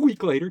another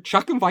week later,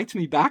 Chuck invites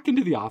me back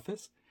into the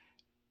office,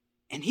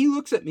 and he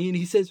looks at me and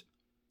he says,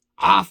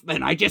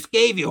 Hoffman, I just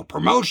gave you a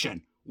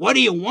promotion. What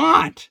do you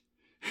want?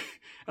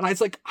 And I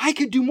was like, I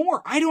could do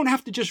more. I don't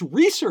have to just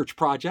research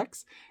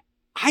projects.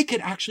 I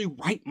could actually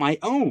write my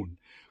own.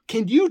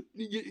 Can you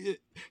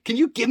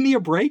give me a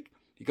break?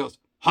 He goes,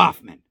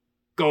 Hoffman,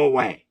 go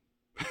away.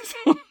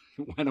 So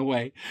I went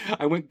away.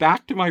 I went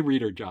back to my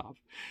reader job,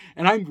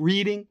 and I'm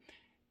reading,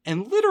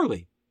 and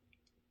literally,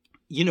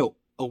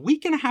 a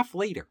week and a half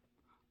later,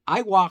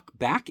 I walk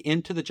back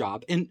into the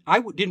job, and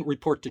I didn't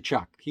report to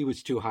Chuck. He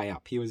was too high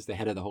up. He was the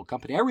head of the whole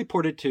company. I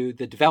reported to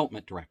the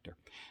development director.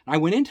 I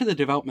went into the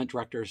development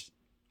director's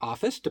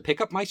office to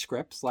pick up my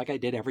scripts like I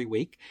did every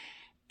week.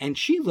 And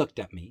she looked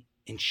at me,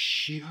 and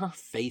her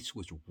face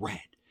was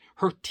red.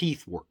 Her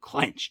teeth were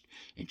clenched,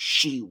 and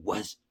she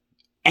was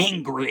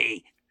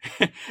angry.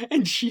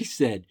 And she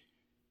said,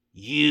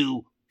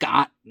 you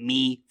got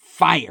me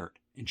fired.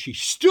 And she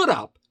stood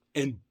up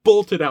and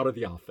bolted out of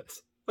the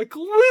office. Like,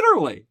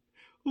 literally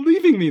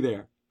leaving me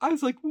there. I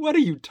was like, what are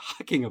you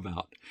talking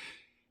about?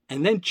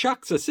 And then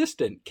Chuck's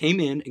assistant came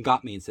in and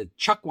got me and said,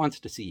 Chuck wants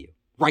to see you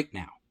right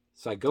now.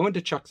 So I go into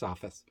Chuck's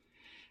office.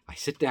 I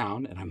sit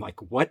down and I'm like,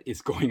 what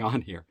is going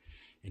on here?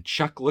 And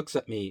Chuck looks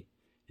at me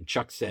and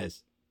Chuck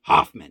says,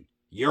 Hoffman,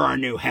 you're our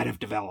new head of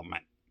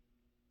development.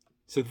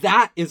 So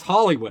that is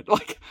Hollywood.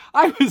 Like,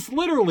 I was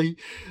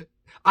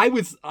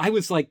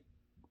like,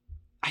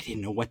 I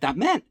didn't know what that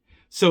meant.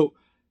 So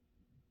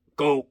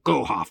go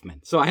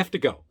Hoffman. So I have to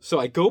go. So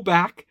I go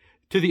back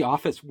to the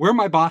office where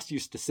my boss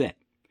used to sit.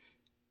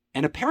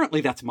 And apparently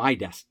that's my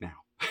desk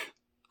now.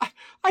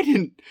 I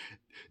didn't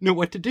know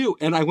what to do.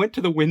 And I went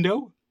to the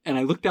window and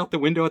I looked out the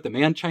window at the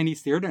Mann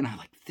Chinese Theater, and I'm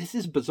like, this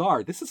is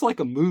bizarre. This is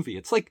like a movie.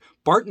 It's like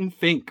Barton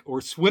Fink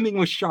or Swimming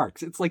with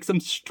Sharks. It's like some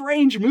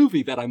strange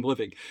movie that I'm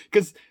living,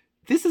 because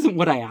this isn't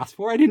what I asked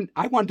for.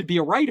 I wanted to be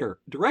a writer,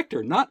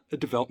 director, not a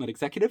development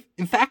executive.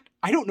 In fact,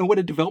 I don't know what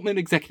a development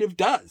executive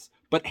does,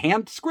 but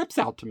hand scripts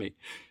out to me.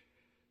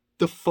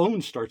 The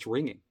phone starts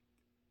ringing.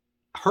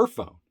 Her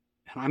phone.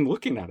 And I'm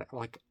looking at it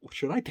like,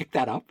 should I pick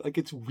that up? Like,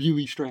 it's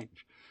really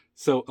strange.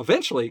 So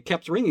eventually it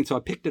kept ringing. So I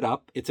picked it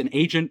up. It's an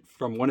agent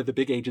from one of the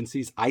big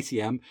agencies,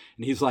 ICM. And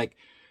he's like,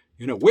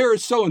 where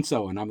is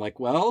so-and-so? And I'm like,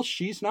 well,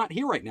 she's not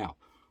here right now.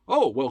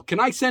 Oh, well, can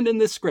I send in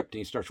this script? And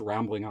he starts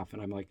rambling off.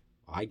 And I'm like,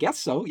 I guess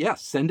so.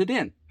 Yes, send it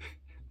in.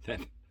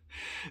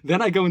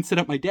 Then I go and sit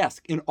at my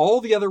desk. And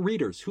all the other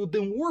readers who have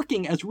been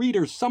working as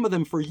readers, some of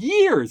them for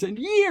years and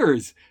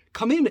years,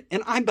 come in,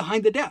 and I'm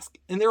behind the desk.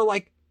 And they're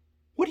like,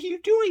 what are you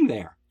doing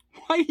there?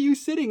 Why are you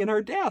sitting in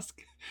our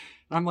desk?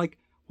 And I'm like,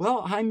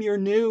 well, I'm your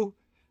new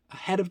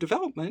head of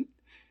development.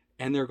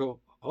 And they go,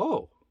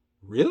 oh,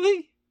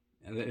 really?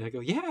 And I go,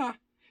 yeah,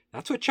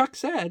 that's what Chuck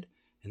said.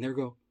 And they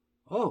go,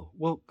 oh,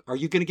 well, are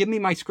you going to give me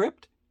my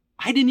script?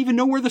 I didn't even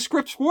know where the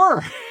scripts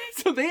were.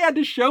 So they had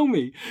to show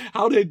me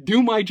how to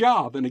do my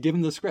job and to give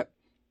them the script.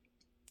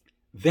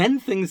 Then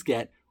things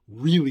get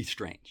really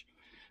strange,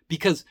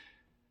 because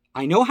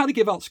I know how to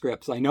give out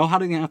scripts. I know how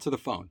to answer the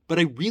phone, but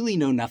I really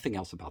know nothing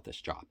else about this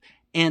job.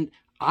 And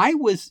I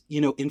was,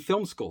 in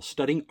film school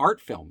studying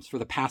art films for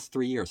the past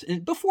 3 years.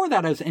 And before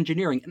that, I was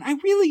engineering, and I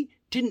really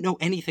didn't know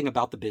anything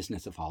about the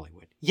business of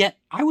Hollywood. Yet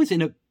I was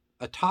in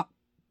a top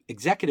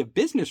executive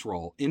business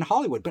role in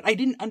Hollywood, but I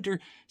didn't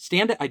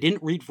understand it. I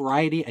didn't read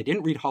Variety. I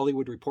didn't read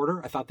Hollywood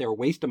Reporter. I thought they were a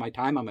waste of my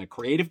time. I'm a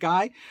creative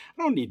guy.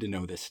 I don't need to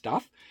know this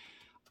stuff.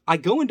 I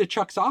go into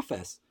Chuck's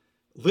office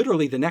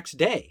literally the next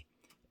day,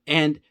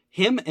 and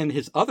him and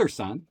his other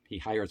son, he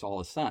hires all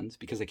his sons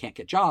because they can't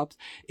get jobs,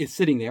 is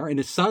sitting there, and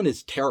his son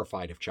is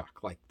terrified of Chuck,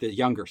 like the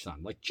younger son,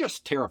 like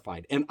just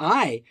terrified. And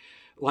I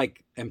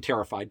am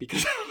terrified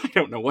because I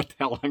don't know what the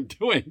hell I'm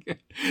doing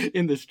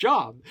in this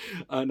job.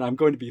 And I'm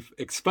going to be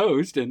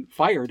exposed and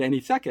fired any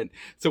second.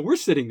 So we're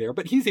sitting there,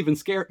 but he's even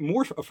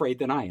more afraid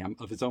than I am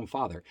of his own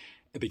father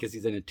because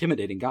he's an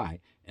intimidating guy.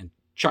 And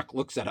Chuck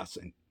looks at us,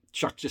 and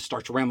Chuck just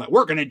starts rambling.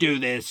 We're going to do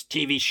this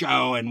TV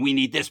show, and we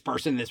need this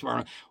person, this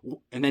one.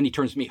 And then he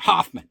turns to me,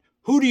 Hoffman,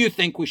 who do you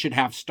think we should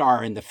have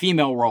star in the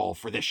female role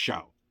for this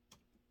show?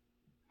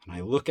 And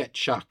I look at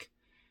Chuck,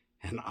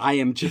 and I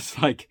am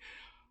just like,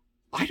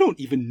 I don't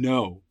even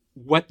know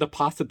what the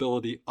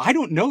possibility. I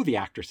don't know the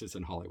actresses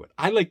in Hollywood.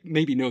 I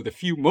maybe know the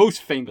few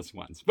most famous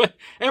ones, but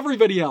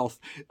everybody else,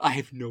 I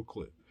have no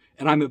clue.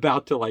 And I'm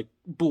about to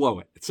blow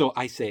it. So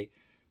I say,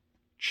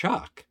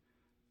 Chuck,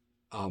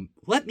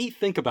 let me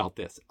think about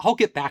this. I'll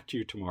get back to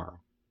you tomorrow.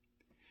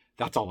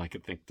 That's all I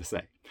could think to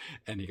say.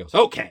 And he goes,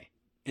 okay.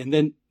 And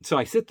then, so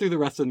I sit through the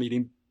rest of the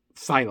meeting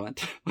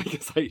silent,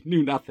 because I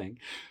knew nothing,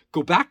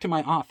 go back to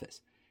my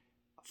office.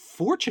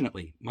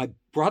 Fortunately, my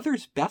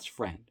brother's best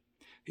friend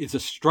is a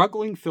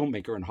struggling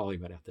filmmaker in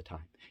Hollywood at the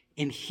time.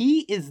 And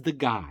he is the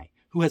guy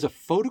who has a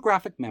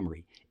photographic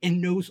memory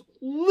and knows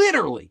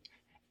literally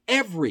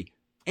every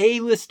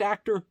A-list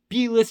actor,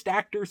 B-list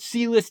actor,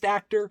 C-list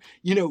actor,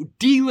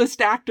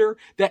 D-list actor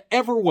that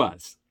ever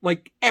was.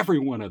 Like every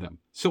one of them.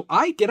 So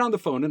I get on the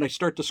phone and I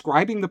start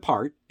describing the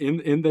part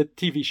in the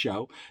TV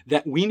show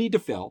that we need to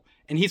fill.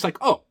 And he's like,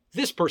 oh,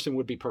 this person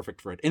would be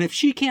perfect for it. And if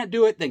she can't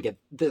do it, then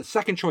the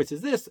second choice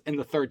is this and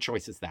the third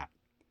choice is that.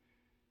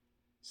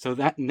 So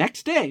that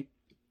next day,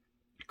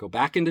 I go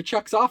back into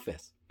Chuck's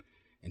office.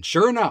 And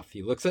sure enough,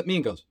 he looks at me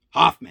and goes,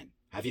 Hoffman,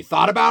 have you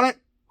thought about it?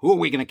 Who are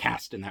we going to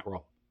cast in that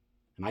role?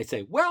 And I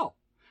say, well,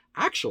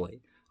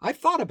 actually, I've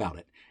thought about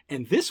it.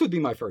 And this would be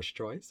my first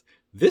choice.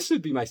 This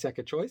would be my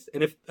second choice.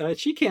 And if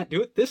she can't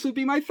do it, this would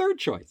be my third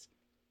choice.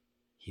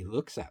 He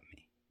looks at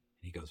me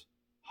and he goes,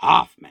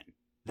 Hoffman,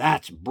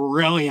 that's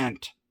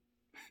brilliant.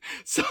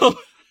 So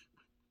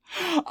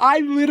I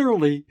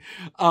literally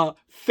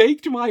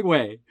faked my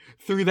way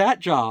through that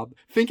job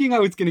thinking I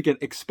was going to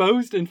get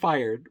exposed and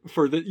fired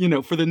for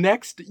the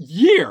next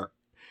year.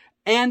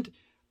 And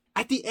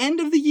at the end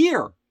of the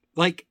year,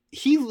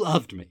 he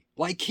loved me.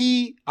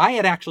 I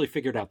had actually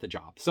figured out the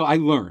job. So I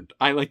learned.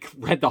 I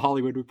read the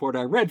Hollywood Reporter.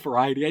 I read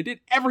Variety. I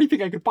did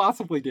everything I could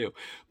possibly do.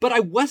 But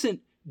I wasn't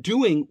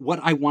doing what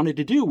I wanted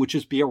to do, which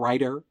is be a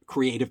writer,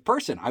 creative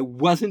person. I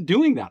wasn't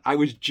doing that. I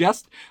was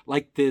just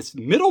like this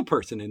middle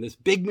person in this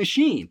big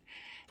machine.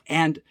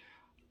 And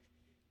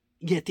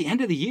at the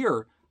end of the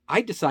year,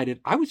 I decided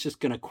I was just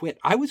going to quit.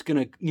 I was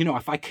going to,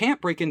 if I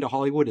can't break into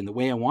Hollywood in the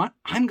way I want,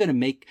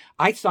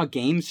 I saw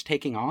games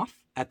taking off.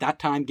 At that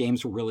time,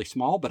 games were really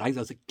small, but I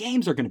was like,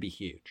 games are going to be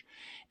huge.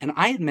 And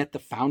I had met the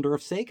founder of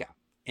Sega.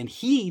 And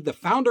the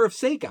founder of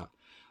Sega,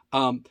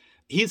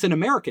 he's an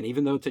American,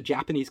 even though it's a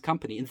Japanese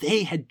company. And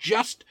they had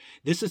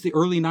this is the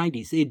early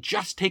 90s, they had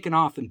just taken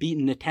off and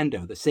beaten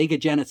Nintendo. The Sega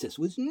Genesis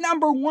was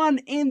 #1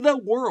 in the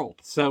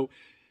world. So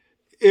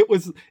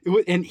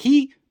and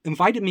he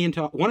invited me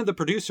into one of the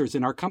producers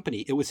in our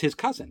company. It was his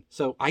cousin.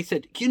 So I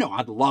said,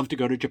 I'd love to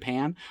go to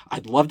Japan.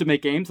 I'd love to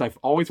make games. I've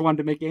always wanted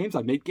to make games.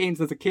 I made games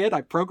as a kid.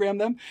 I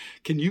programmed them.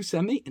 Can you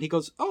send me? And he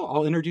goes, oh,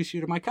 I'll introduce you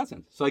to my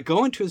cousin. So I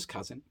go into his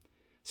cousin,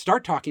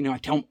 start talking to him. I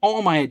tell him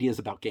all my ideas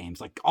about games,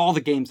 like all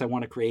the games I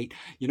want to create,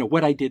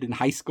 what I did in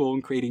high school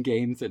and creating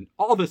games and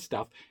all this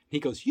stuff. And he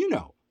goes,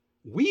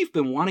 we've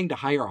been wanting to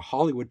hire a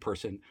Hollywood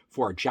person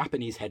for our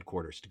Japanese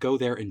headquarters to go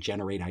there and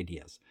generate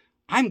ideas.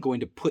 I'm going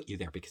to put you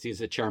there because he's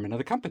the chairman of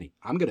the company.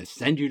 I'm going to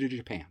send you to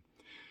Japan.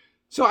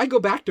 So I go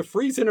back to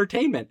Freeze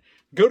Entertainment,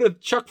 go to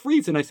Chuck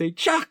Freeze, and I say,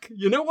 Chuck,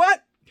 you know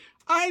what?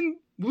 I'm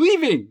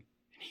leaving.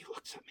 And he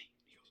looks at me.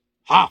 He goes,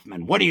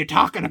 Hoffman, what are you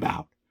talking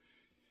about?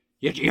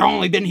 You've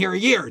only been here a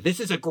year. This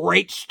is a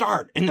great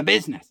start in the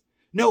business.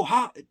 No,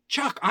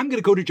 Chuck, I'm going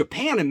to go to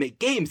Japan and make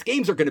games.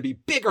 Games are going to be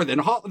bigger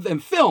than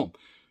film.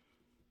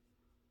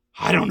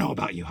 I don't know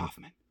about you,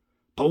 Hoffman,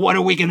 but what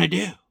are we going to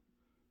do?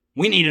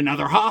 We need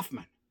another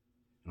Hoffman.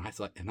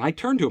 And I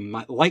turned to him,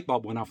 my light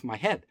bulb went off in my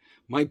head.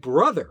 My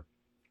brother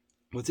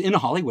was in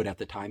Hollywood at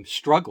the time,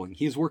 struggling.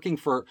 He's working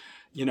for,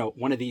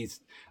 one of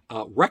these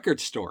record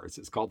stores.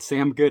 It's called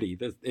Sam Goody.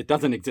 It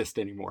doesn't exist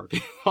anymore.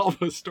 All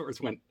those stores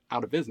went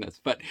out of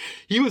business. But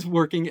he was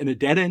working in a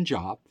dead-end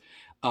job.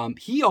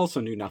 He also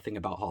knew nothing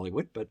about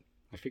Hollywood, but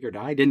I figured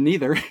I didn't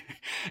either.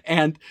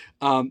 And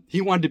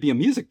he wanted to be a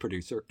music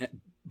producer,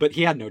 but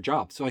he had no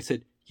job. So I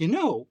said,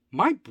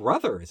 my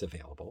brother is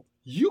available.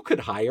 You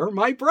could hire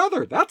my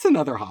brother. That's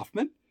another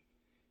Hoffman.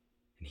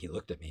 And he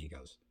looked at me. He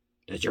goes,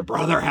 Does your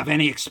brother have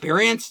any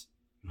experience?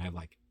 And I'm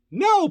like,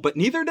 no, but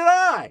neither did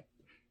I.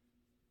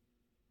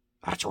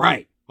 That's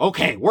right.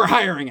 Okay, we're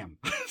hiring him.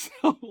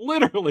 So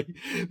literally,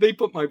 they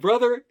put my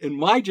brother in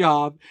my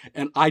job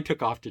and I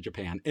took off to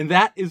Japan. And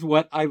that is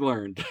what I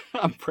learned.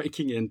 I'm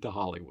breaking into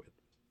Hollywood.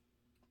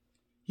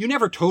 You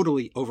never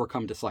totally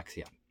overcome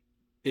dyslexia.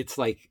 It's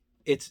like,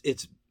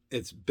 it's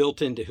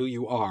built into who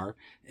you are.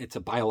 It's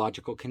a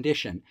biological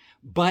condition,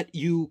 but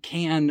you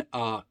can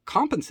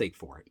compensate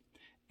for it.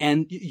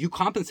 And you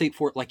compensate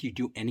for it like you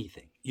do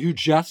anything. You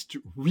just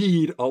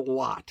read a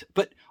lot.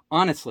 But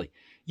honestly,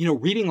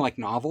 reading like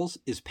novels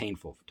is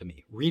painful to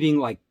me. Reading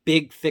like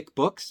big, thick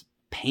books,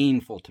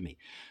 painful to me.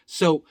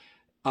 So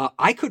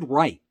I could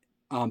write,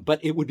 but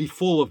it would be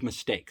full of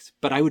mistakes.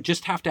 But I would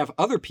just have to have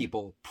other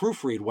people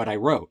proofread what I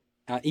wrote.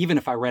 Even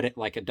if I read it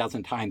like a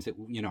dozen times,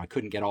 I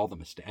couldn't get all the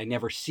mistakes. I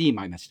never see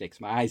my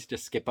mistakes. My eyes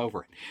just skip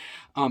over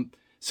it.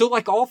 So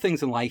like all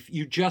things in life,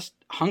 you just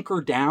hunker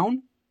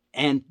down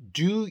and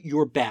do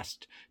your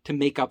best to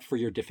make up for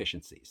your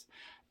deficiencies.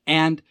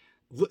 And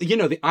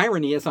the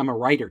irony is I'm a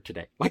writer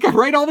today. Like I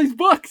write all these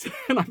books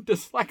and I'm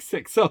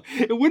dyslexic. So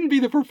it wouldn't be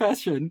the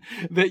profession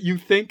that you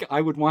think I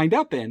would wind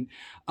up in.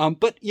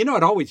 But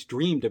I'd always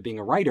dreamed of being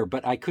a writer,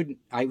 but I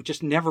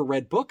just never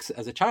read books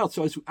as a child.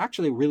 So I was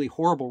actually a really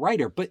horrible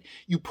writer, but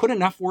you put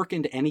enough work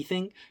into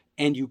anything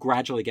and you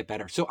gradually get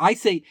better. So I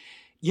say,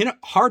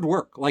 hard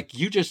work, like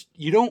you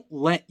don't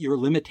let your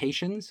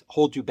limitations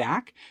hold you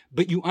back,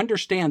 but you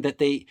understand that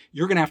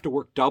you're going to have to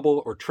work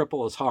double or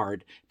triple as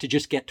hard to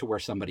just get to where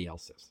somebody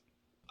else is.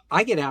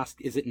 I get asked,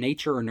 is it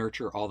nature or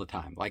nurture all the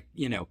time? Like,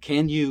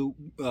 can you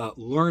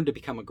learn to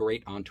become a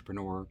great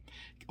entrepreneur,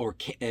 or,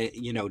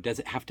 does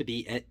it have to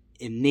be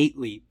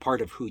innately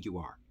part of who you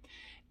are?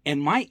 And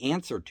my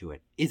answer to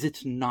it is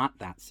it's not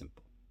that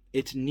simple.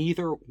 It's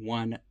neither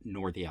one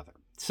nor the other.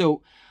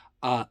 So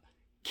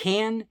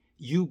can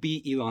you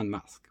be Elon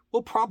Musk?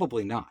 Well,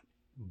 probably not.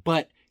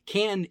 But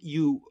can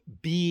you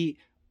be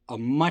a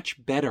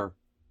much better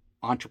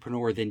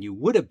entrepreneur than you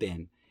would have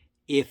been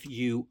if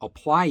you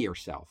apply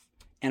yourself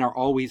and are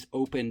always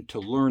open to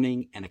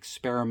learning and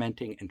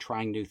experimenting and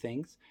trying new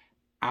things?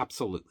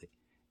 Absolutely.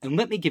 And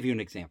let me give you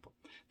an example.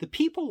 The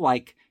people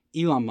like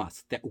Elon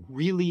Musk that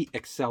really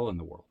excel in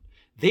the world,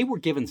 they were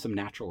given some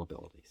natural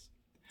abilities,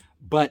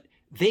 but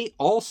they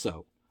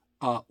also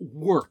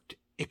worked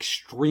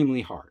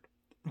extremely hard.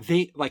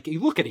 You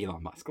look at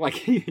Elon Musk, like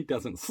he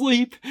doesn't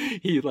sleep.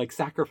 He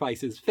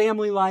sacrifices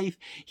family life.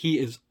 He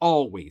is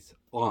always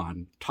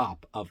on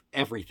top of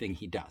everything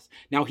he does.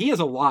 Now he's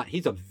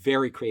a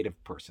very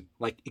creative person,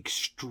 like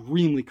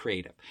extremely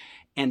creative.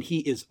 And he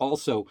is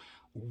also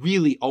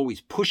really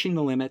always pushing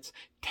the limits,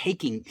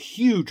 taking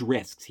huge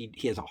risks. He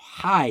has a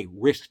high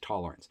risk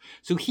tolerance.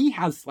 So he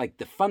has like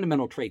the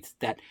fundamental traits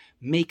that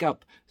make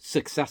up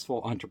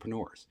successful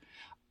entrepreneurs.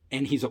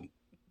 And he's a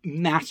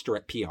master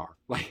at PR,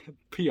 like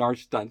PR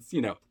stunts,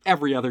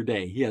 every other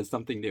day he has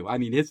something new. I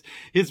mean,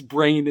 his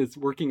brain is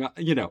working,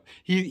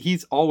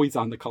 he's always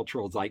on the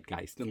cultural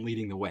zeitgeist and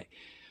leading the way.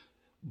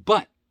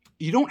 But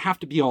you don't have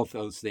to be all of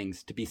those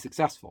things to be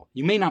successful.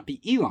 You may not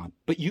be Elon,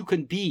 but you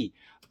can be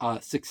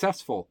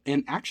successful,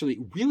 and actually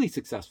really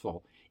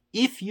successful,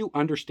 if you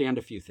understand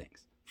a few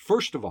things.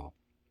 First of all,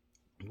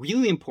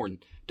 really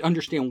important to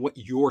understand what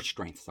your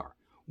strengths are.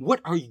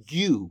 What are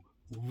you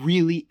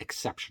really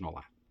exceptional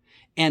at?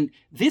 And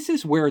this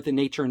is where the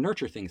nature and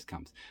nurture things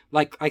comes.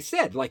 Like I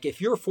said, like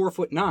if you're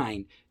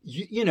 4'9",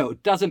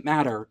 it doesn't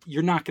matter.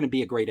 You're not going to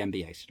be a great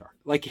NBA star.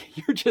 Like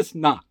you're just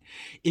not.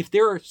 If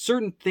there are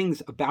certain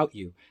things about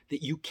you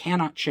that you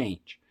cannot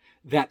change,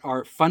 that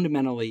are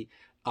fundamentally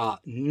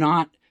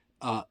not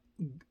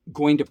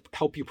going to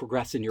help you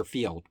progress in your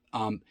field,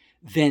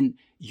 then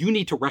you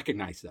need to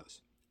recognize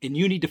those. And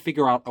you need to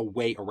figure out a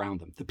way around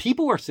them. The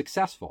people who are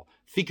successful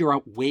figure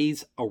out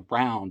ways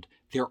around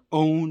their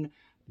own,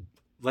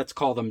 let's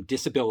call them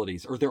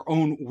disabilities, or their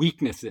own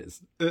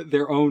weaknesses,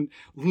 their own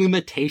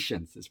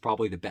limitations is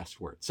probably the best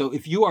word. So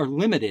if you are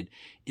limited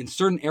in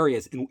certain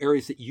areas, in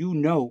areas that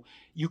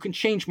you can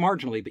change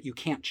marginally, but you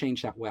can't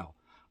change that well.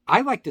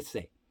 I like to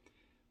say,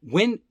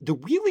 when the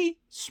really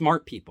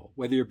smart people,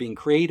 whether you're being a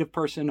creative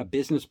person, a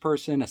business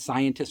person, a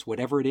scientist,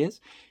 whatever it is,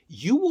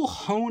 you will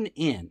hone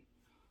in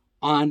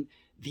on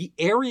the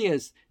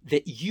areas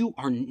that you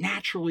are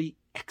naturally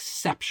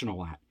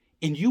exceptional at.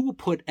 And you will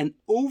put an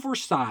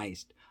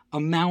oversized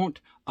amount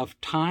of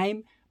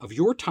time, of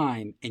your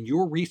time and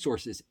your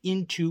resources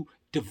into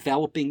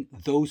developing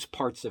those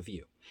parts of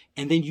you.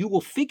 And then you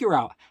will figure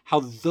out how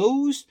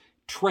those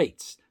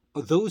traits,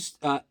 those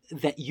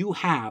that you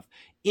have,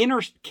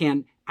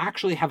 can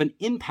actually have an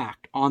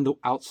impact on the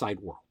outside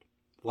world.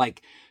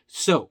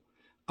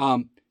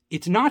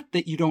 it's not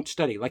that you don't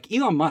study. Like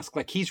Elon Musk,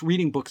 like he's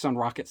reading books on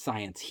rocket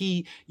science.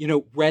 He,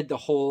 read the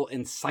whole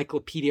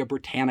Encyclopedia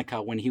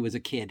Britannica when he was a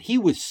kid. He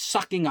was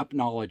sucking up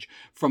knowledge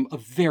from a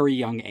very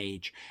young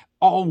age,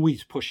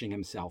 always pushing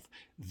himself.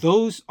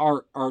 Those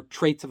are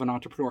traits of an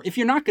entrepreneur. If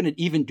you're not going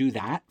to even do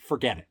that,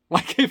 forget it.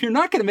 Like if you're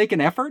not going to make an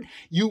effort,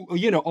 you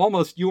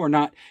are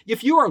not.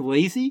 If you are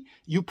lazy,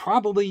 you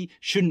probably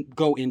shouldn't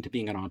go into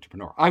being an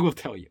entrepreneur. I will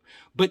tell you.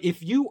 But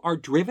if you are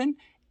driven,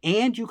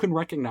 and you can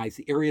recognize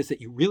the areas that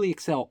you really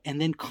excel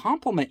and then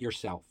complement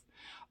yourself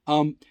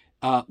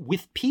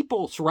with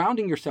people,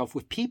 surrounding yourself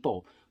with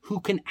people who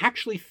can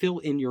actually fill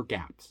in your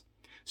gaps.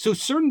 So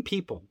certain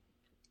people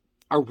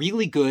are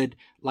really good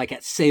like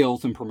at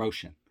sales and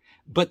promotion,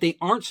 but they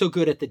aren't so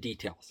good at the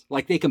details.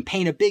 Like they can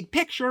paint a big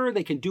picture,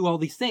 they can do all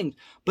these things.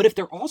 But if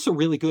they're also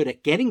really good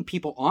at getting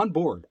people on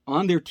board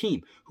on their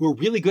team who are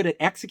really good at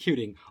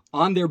executing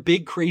on their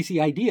big, crazy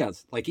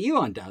ideas like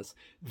Elon does,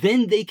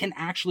 then they can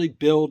actually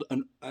build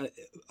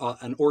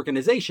an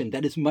organization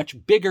that is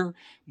much bigger,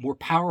 more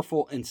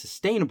powerful, and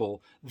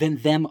sustainable than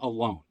them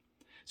alone.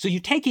 So you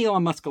take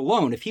Elon Musk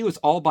alone, if he was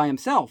all by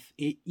himself,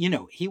 he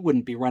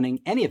wouldn't be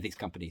running any of these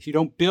companies. You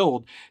don't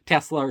build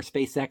Tesla or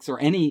SpaceX or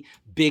any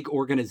big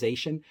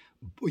organization,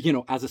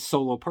 as a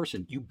solo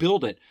person. You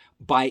build it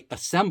by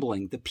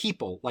assembling the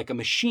people like a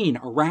machine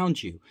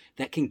around you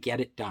that can get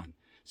it done.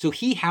 So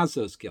he has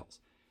those skills.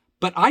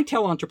 But I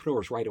tell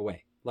entrepreneurs right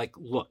away, like,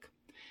 look,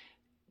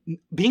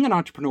 being an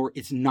entrepreneur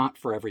is not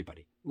for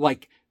everybody.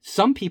 Like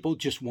some people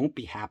just won't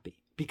be happy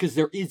because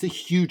there is a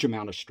huge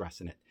amount of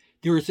stress in it.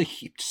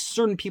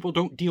 Certain people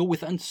don't deal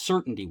with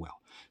uncertainty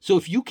well. So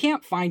if you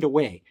can't find a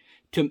way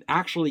to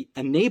actually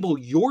enable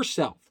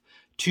yourself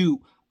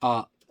to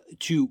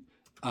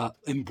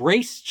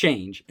embrace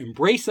change,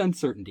 embrace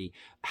uncertainty,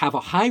 have a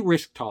high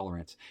risk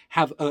tolerance,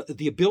 have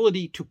the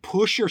ability to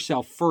push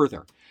yourself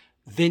further,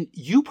 then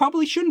you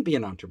probably shouldn't be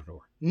an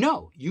entrepreneur.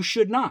 No, you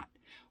should not.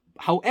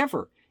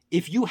 However,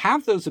 if you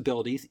have those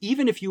abilities,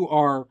 even if you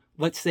are,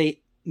 let's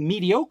say,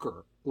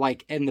 mediocre,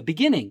 like in the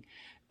beginning,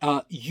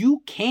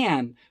 you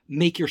can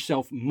make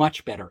yourself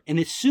much better. And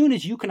as soon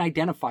as you can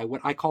identify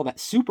what I call that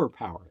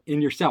superpower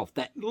in yourself,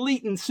 that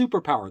latent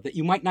superpower that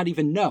you might not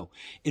even know,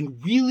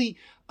 and really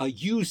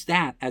use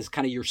that as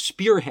kind of your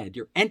spearhead,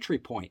 your entry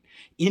point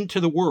into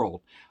the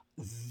world,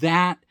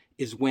 that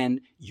is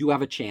when you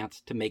have a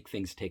chance to make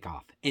things take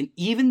off. And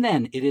even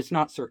then, it is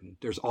not certain.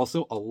 There's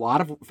also a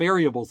lot of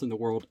variables in the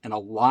world and a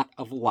lot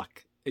of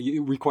luck.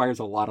 It requires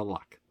a lot of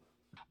luck.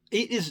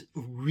 It is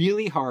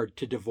really hard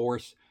to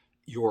divorce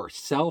your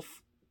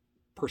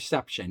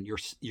self-perception,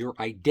 your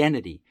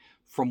identity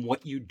from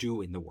what you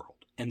do in the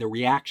world and the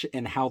reaction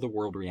and how the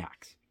world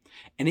reacts.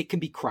 And it can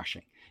be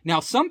crushing. Now,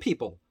 some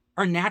people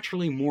are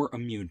naturally more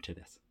immune to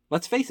this.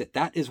 Let's face it,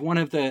 that is one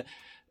of it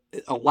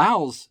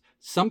allows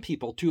some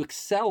people to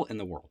excel in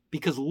the world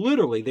because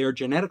literally they're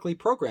genetically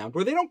programmed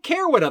where they don't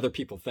care what other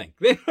people think.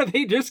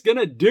 They're just going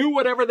to do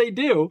whatever they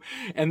do.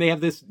 And they have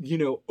this,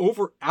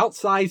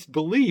 outsized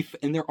belief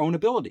in their own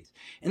abilities.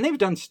 And they've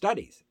done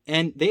studies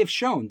and they have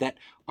shown that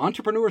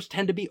entrepreneurs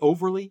tend to be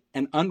overly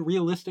and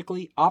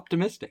unrealistically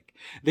optimistic.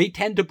 They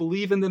tend to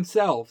believe in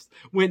themselves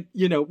when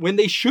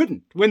they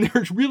shouldn't, when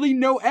there's really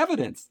no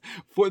evidence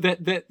for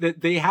that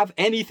they have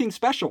anything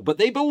special, but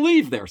they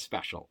believe they're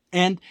special.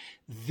 And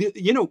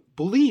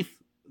belief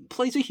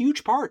plays a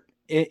huge part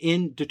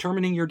in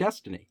determining your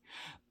destiny,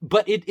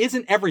 but it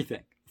isn't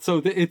everything.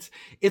 So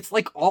it's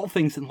like all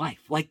things in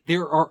life. Like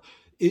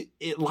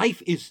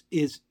life is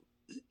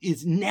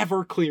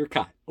never clear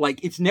cut.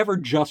 Like it's never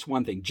just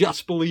one thing.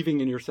 Just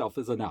believing in yourself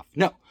is enough.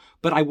 No,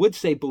 but I would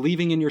say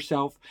believing in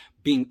yourself,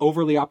 being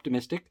overly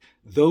optimistic,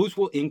 those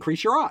will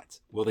increase your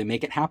odds. Will they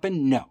make it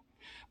happen? No.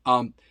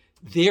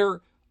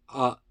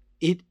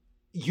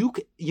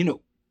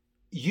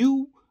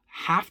 You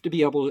have to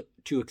be able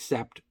to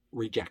accept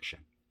rejection.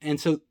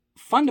 And so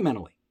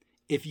fundamentally,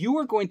 if you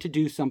are going to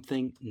do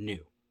something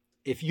new,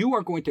 if you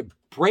are going to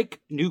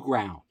break new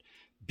ground,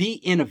 be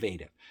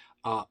innovative,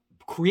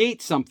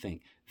 create something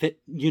that,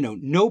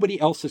 nobody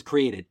else has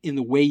created in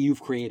the way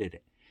you've created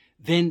it,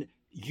 then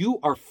you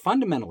are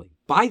fundamentally,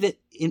 by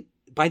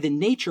the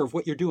nature of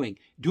what you're doing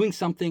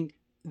something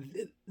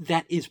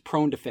that is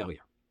prone to failure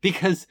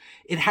because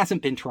it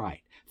hasn't been tried.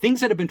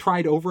 Things that have been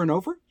tried over and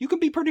over, you can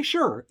be pretty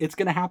sure it's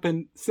going to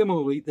happen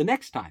similarly the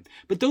next time.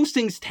 But those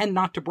things tend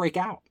not to break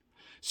out.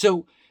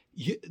 So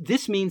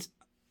this means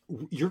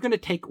you're going to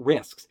take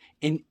risks.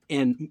 And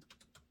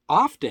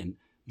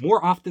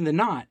more often than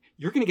not,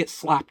 you're going to get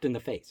slapped in the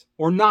face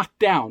or knocked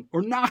down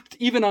or knocked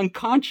even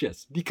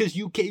unconscious because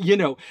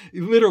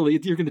literally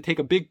you're going to take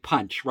a big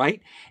punch,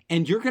 right?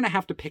 And you're going to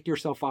have to pick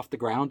yourself off the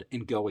ground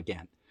and go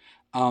again.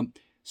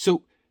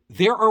 So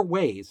there are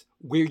ways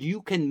where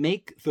you can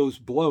make those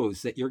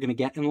blows that you're going to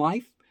get in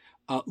life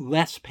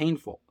less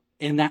painful,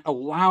 and that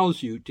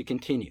allows you to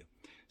continue.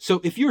 So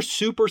if you're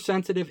super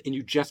sensitive and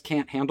you just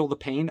can't handle the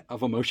pain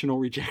of emotional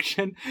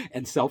rejection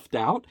and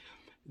self-doubt,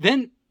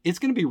 then it's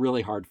going to be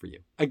really hard for you.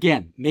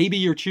 Again, maybe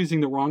you're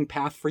choosing the wrong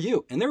path for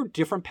you. And there are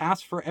different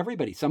paths for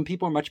everybody. Some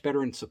people are much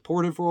better in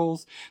supportive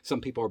roles. Some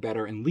people are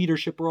better in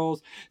leadership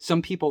roles.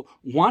 Some people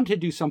want to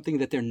do something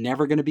that they're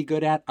never going to be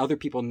good at. Other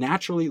people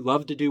naturally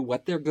love to do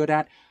what they're good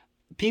at.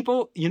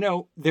 People,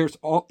 there's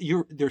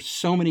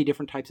so many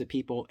different types of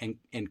people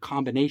and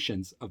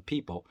combinations of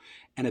people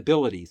and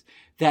abilities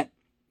that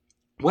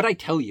what I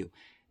tell you,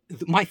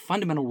 my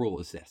fundamental rule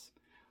is this: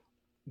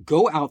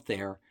 go out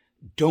there.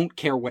 Don't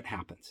care what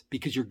happens,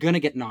 because you're going to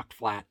get knocked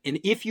flat. And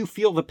if you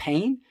feel the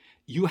pain,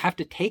 you have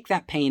to take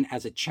that pain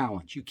as a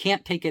challenge. You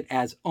can't take it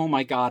as, oh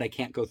my God, I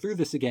can't go through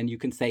this again. You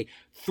can say,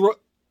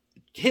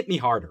 hit me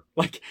harder.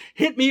 Like,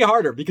 hit me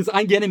harder, because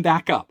I'm getting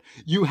back up.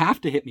 You have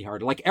to hit me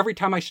harder. Like, every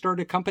time I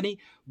started a company,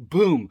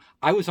 boom,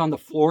 I was on the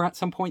floor at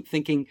some point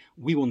thinking,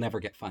 we will never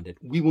get funded.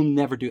 We will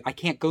never I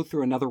can't go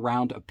through another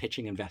round of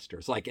pitching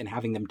investors, and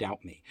having them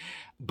doubt me.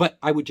 But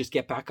I would just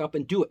get back up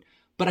and do it.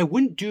 But I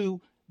wouldn't do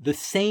the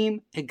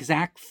same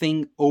exact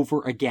thing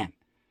over again,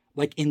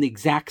 like in the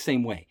exact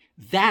same way.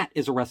 That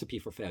is a recipe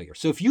for failure.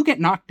 So if you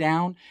get knocked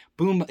down,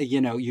 boom,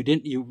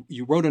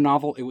 you wrote a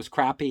novel, it was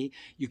crappy.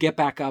 You get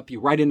back up, you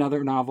write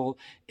another novel,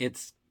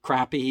 it's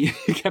crappy.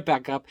 You get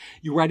back up,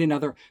 you write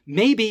another.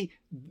 Maybe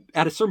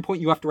at a certain point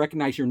you have to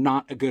recognize you're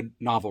not a good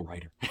novel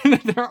writer.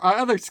 There are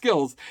other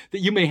skills that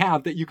you may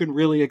have that you can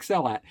really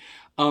excel at.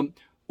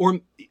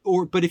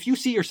 But if you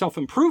see yourself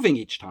improving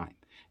each time,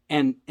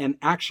 and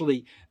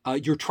actually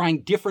you're trying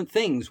different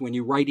things when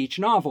you write each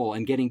novel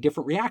and getting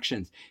different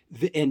reactions,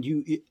 and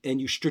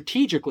you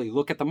strategically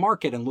look at the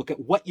market and look at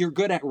what you're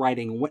good at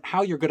writing and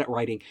how you're good at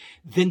writing,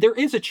 then there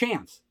is a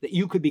chance that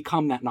you could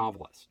become that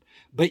novelist.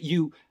 But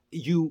you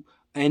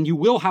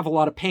will have a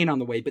lot of pain on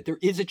the way, but there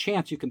is a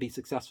chance you can be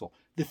successful.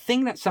 The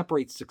thing that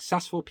separates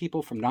successful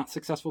people from not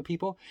successful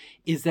people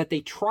is that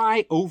they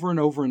try over and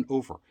over and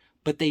over,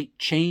 but they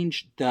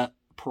change the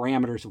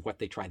parameters of what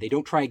they try. They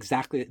don't try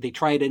exactly, they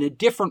try it in a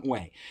different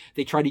way.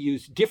 They try to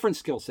use different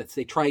skill sets.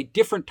 They try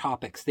different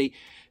topics. They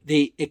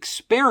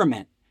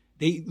experiment.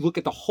 They look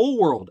at the whole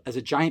world as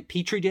a giant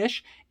petri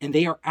dish, and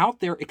they are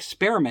out there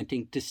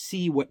experimenting to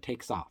see what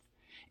takes off.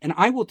 And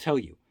I will tell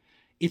you,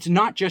 it's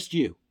not just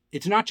you.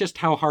 It's not just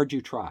how hard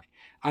you try.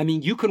 I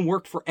mean, you can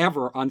work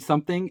forever on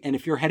something, and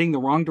if you're heading the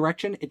wrong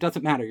direction, it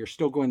doesn't matter. You're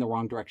still going the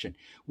wrong direction.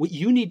 What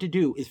you need to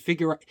do is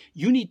figure out,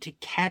 you need to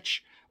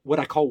catch what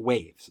I call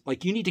waves.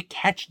 Like, you need to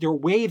catch, there are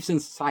waves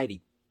in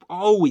society,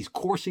 always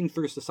coursing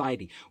through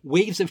society,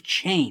 waves of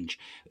change,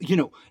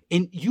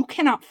 and you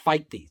cannot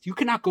fight these. You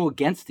cannot go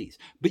against these,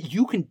 but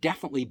you can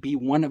definitely be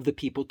one of the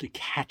people to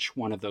catch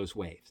one of those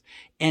waves.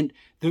 And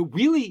the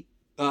really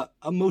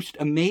most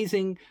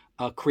amazing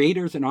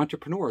creators and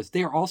entrepreneurs,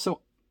 they're also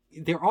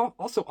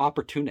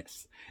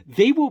opportunists.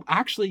 They will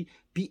actually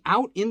be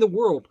out in the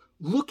world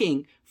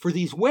looking for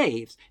these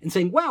waves and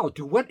saying, wow,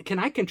 can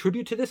I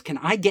contribute to this? Can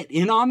I get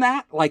in on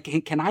that? Like,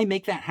 can I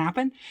make that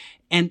happen?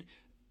 And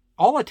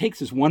all it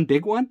takes is one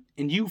big one,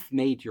 and you've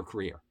made your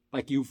career.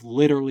 Like, you've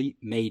literally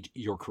made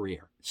your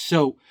career.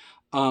 So,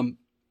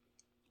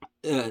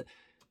 the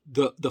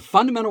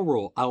fundamental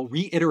rule, I'll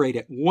reiterate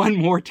it one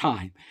more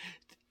time,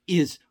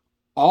 is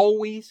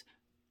always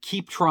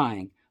keep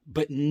trying,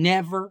 but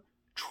never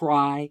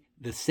try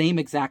the same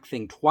exact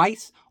thing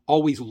twice.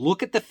 Always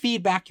look at the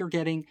feedback you're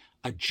getting,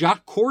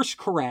 adjust, course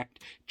correct,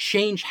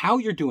 change how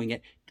you're doing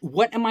it.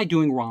 What am I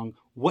doing wrong?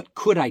 What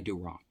could I do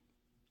wrong?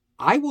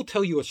 I will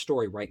tell you a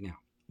story right now.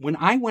 When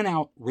I went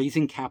out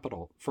raising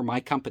capital for my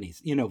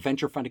companies,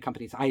 venture funded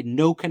companies, I had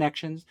no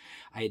connections.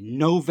 I had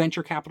no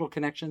venture capital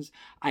connections.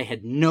 I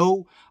had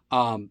no,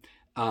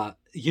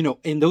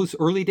 in those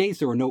early days,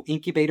 there were no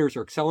incubators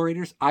or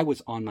accelerators. I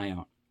was on my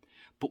own.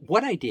 But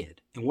what I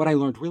did, and what I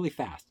learned really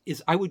fast,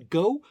 is I would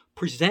go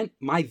present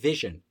my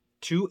vision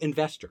to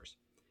investors.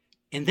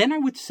 And then I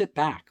would sit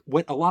back,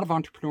 what a lot of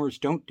entrepreneurs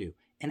don't do,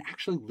 and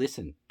actually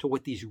listen to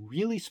what these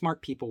really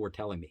smart people were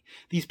telling me.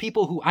 These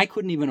people who I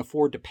couldn't even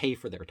afford to pay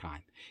for their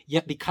time.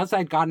 Yet because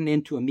I'd gotten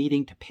into a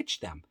meeting to pitch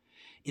them,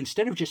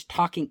 instead of just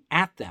talking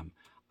at them,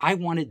 I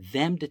wanted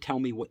them to tell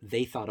me what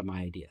they thought of my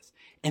ideas.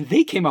 And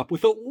they came up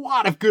with a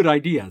lot of good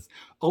ideas.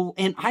 Oh,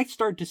 and I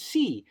started to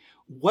see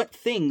what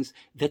things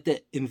that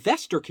the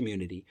investor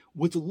community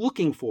was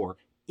looking for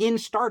in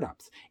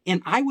startups.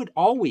 And I would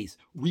always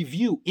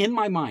review in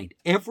my mind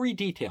every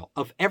detail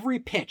of every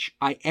pitch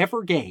I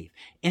ever gave,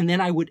 and then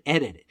I would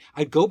edit it.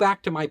 I'd go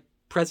back to my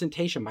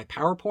presentation, my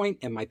PowerPoint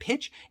and my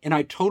pitch, and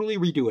I'd totally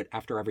redo it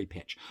after every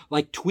pitch,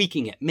 like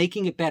tweaking it,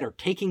 making it better,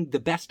 taking the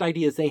best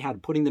ideas they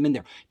had, putting them in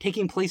there,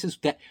 taking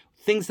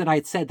things that I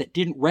had said that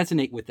didn't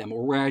resonate with them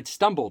or where I'd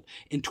stumbled,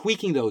 and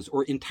tweaking those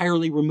or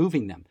entirely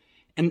removing them.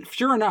 And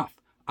sure enough,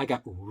 I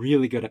got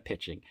really good at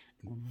pitching,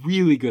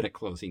 really good at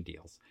closing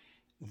deals.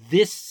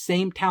 This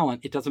same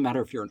talent, it doesn't matter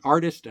if you're an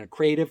artist, a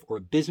creative, or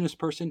a business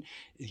person,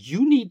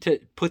 you need to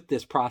put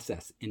this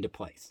process into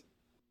place.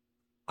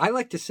 I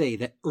like to say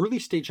that early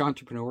stage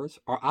entrepreneurs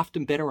are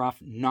often better off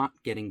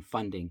not getting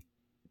funding,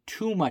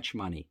 too much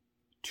money,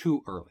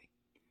 too early.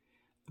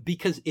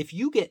 Because if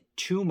you get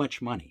too much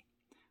money,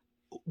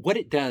 what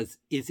it does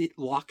is it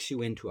locks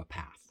you into a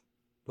path.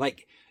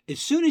 Like, as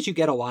soon as you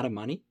get a lot of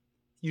money,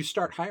 you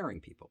start hiring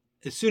people.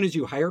 As soon as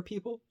you hire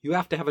people, you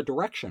have to have a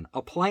direction,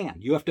 a plan.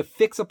 You have to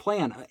fix a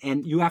plan,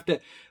 and you have to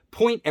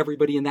point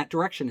everybody in that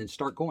direction and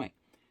start going.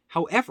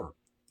 However,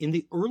 in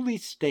the early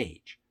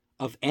stage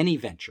of any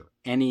venture,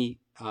 any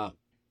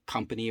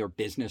company or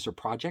business or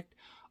project,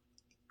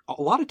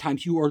 a lot of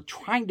times you are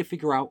trying to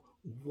figure out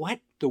what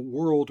the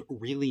world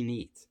really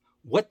needs,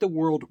 what the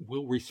world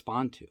will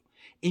respond to.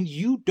 And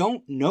you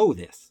don't know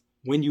this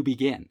when you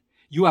begin.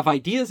 You have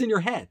ideas in your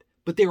head,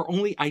 but they are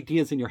only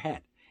ideas in your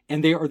head.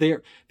 And they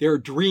are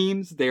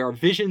dreams, they are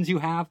visions you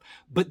have,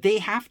 but they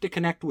have to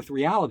connect with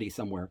reality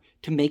somewhere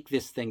to make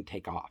this thing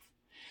take off.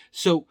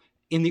 So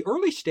in the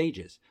early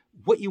stages,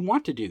 what you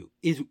want to do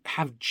is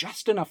have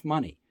just enough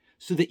money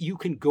so that you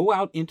can go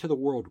out into the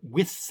world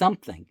with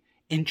something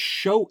and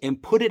show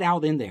and put it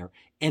out in there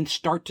and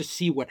start to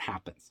see what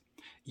happens.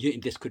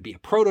 This could be a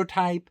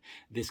prototype.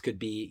 This could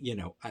be,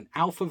 an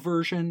alpha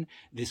version.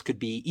 This could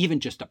be even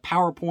just a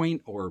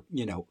PowerPoint or,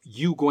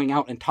 you going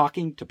out and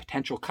talking to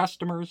potential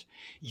customers.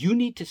 You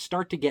need to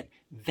start to get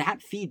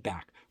that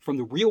feedback from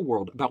the real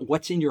world about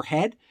what's in your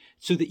head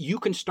so that you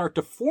can start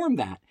to form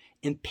that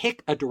and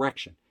pick a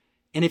direction.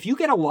 And if you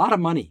get a lot of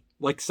money,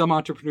 like some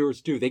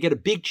entrepreneurs do, they get a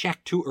big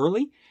check too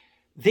early,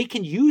 they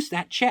can use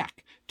that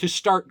check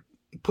to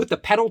put the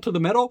pedal to the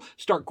metal,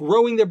 start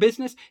growing their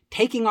business,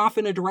 taking off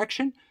in a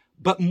direction.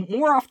 But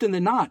more often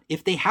than not,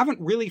 if they haven't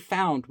really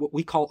found what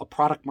we call a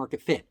product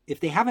market fit, if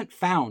they haven't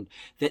found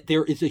that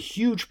there is a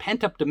huge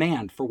pent up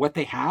demand for what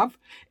they have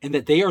and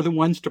that they are the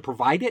ones to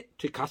provide it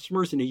to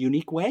customers in a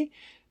unique way,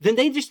 then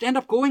they just end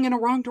up going in a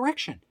wrong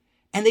direction.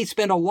 And they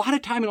spend a lot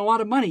of time and a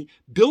lot of money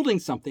building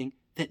something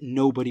that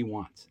nobody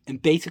wants.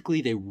 And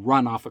basically they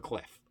run off a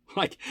cliff.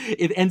 Like,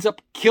 it ends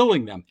up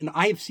killing them. And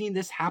I have seen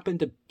this happen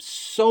to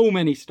so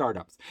many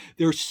startups.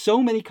 There are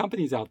so many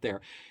companies out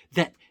there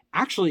that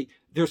actually,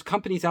 there's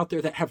companies out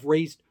there that have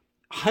raised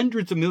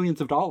hundreds of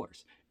millions of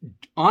dollars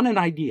on an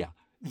idea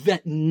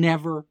that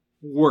never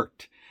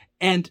worked.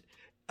 And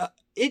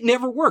it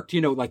never worked,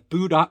 like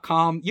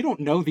Boo.com. You don't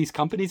know these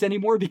companies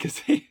anymore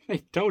because they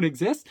don't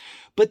exist.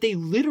 But they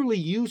literally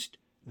used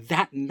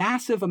that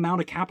massive amount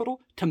of capital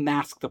to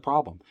mask the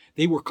problem.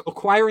 They were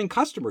acquiring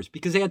customers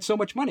because they had so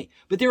much money,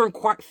 but they were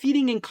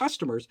feeding in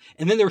customers,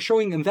 and then they were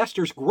showing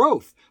investors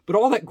growth. But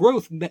all that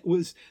growth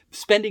was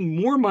spending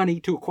more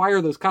money to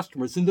acquire those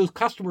customers than those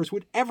customers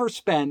would ever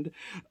spend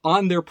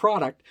on their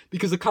product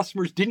because the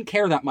customers didn't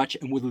care that much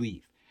and would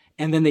leave.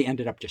 And then they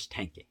ended up just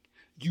tanking.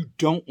 You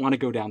don't want to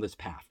go down this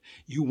path.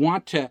 You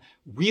want to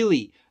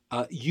really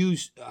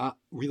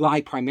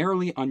rely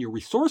primarily on your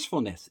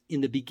resourcefulness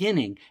in the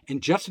beginning and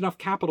just enough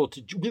capital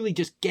to really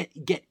just get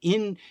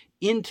in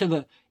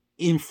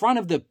front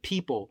of the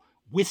people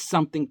with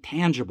something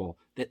tangible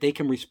that they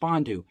can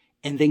respond to,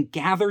 and then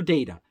gather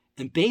data.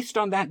 And based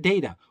on that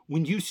data,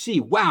 when you see,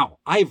 wow,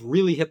 I've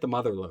really hit the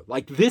mother lode.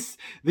 Like this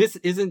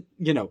isn't,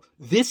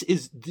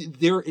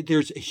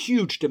 there's a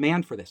huge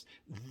demand for this.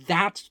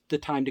 That's the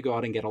time to go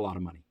out and get a lot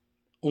of money.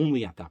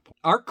 Only at that point.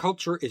 Our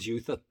culture is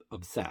youth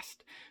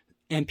obsessed.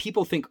 And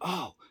people think,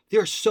 oh,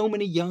 there are so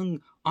many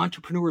young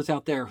entrepreneurs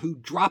out there who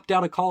dropped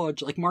out of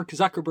college like Mark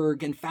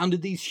Zuckerberg and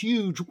founded these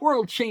huge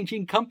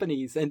world-changing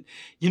companies. And,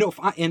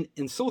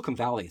 in Silicon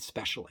Valley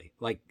especially,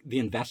 like the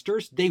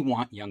investors, they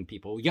want young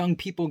people. Young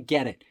people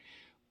get it.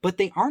 But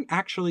they aren't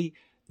actually,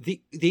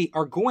 they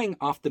are going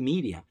off the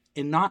media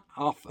and not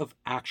off of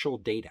actual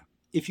data.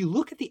 If you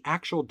look at the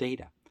actual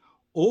data,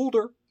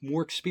 older,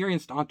 more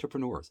experienced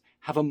entrepreneurs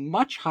have a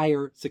much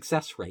higher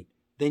success rate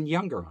than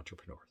younger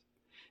entrepreneurs.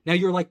 Now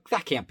you're like,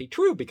 that can't be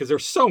true because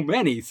there's so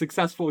many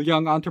successful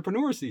young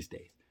entrepreneurs these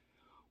days.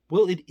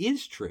 Well, it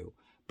is true,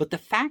 but the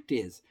fact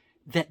is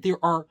that there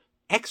are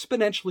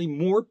exponentially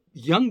more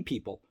young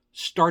people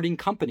starting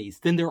companies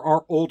than there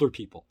are older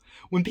people.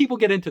 When people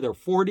get into their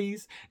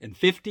 40s and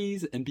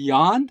 50s and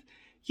beyond,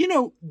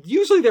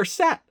 usually they're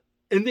set.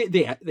 And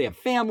they have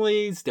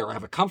families, they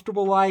have a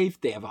comfortable life,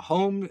 they have a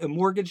home, a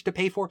mortgage to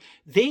pay for.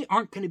 They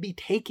aren't going to be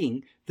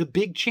taking the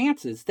big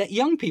chances that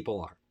young people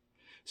are.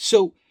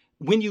 So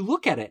when you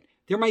look at it,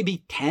 there might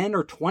be 10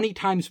 or 20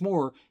 times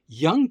more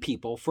young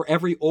people for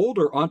every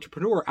older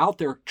entrepreneur out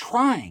there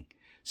trying.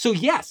 So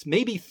yes,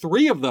 maybe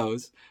 3 of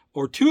those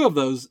or 2 of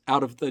those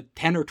out of the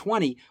 10 or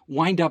 20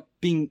 wind up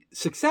being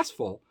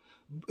successful,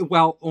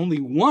 while only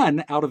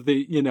 1 out of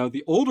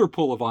the older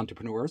pool of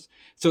entrepreneurs.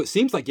 So it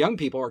seems like young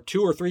people are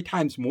 2 or 3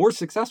 times more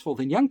successful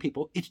than young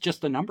people. It's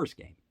just a numbers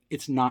game.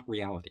 It's not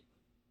reality.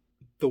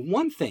 The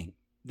one thing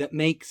that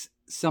makes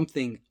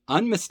something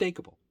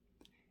unmistakable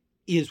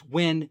is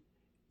when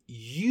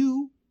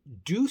you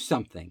do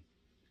something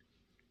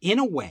in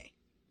a way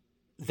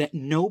that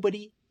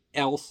nobody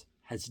else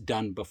has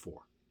done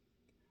before.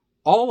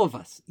 All of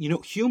us,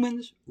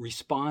 humans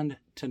respond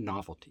to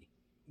novelty.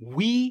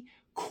 We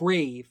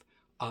crave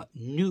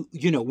new,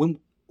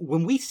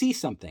 when we see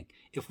something,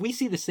 if we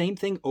see the same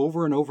thing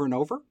over and over and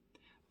over,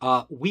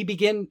 we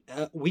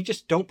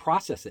just don't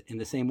process it in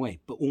the same way.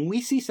 But when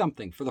we see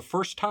something for the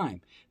first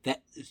time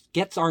that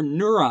gets our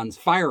neurons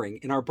firing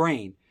in our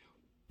brain,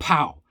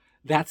 pow,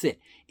 That's it.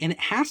 And it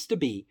has to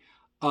be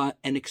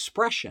an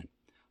expression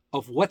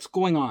of what's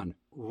going on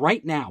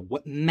right now,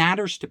 what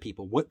matters to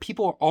people, what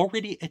people are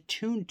already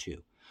attuned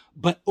to,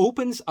 but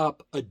opens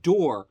up a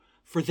door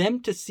for them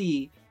to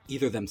see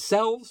either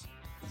themselves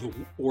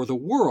or the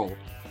world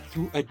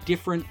through a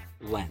different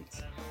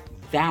lens.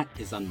 That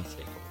is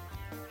unmistakable.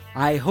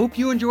 I hope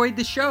you enjoyed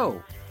the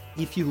show.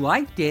 If you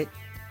liked it,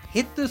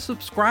 hit the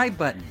subscribe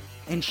button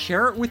and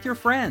share it with your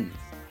friends.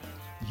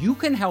 You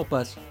can help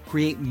us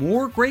create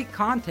more great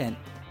content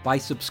by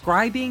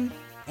subscribing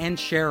and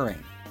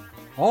sharing.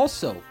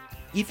 Also,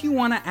 if you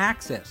want to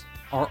access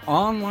our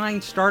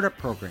online startup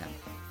program,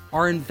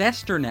 our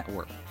investor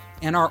network,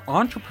 and our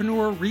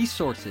entrepreneur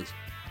resources,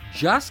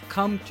 just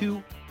come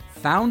to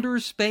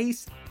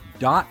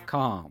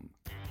founderspace.com.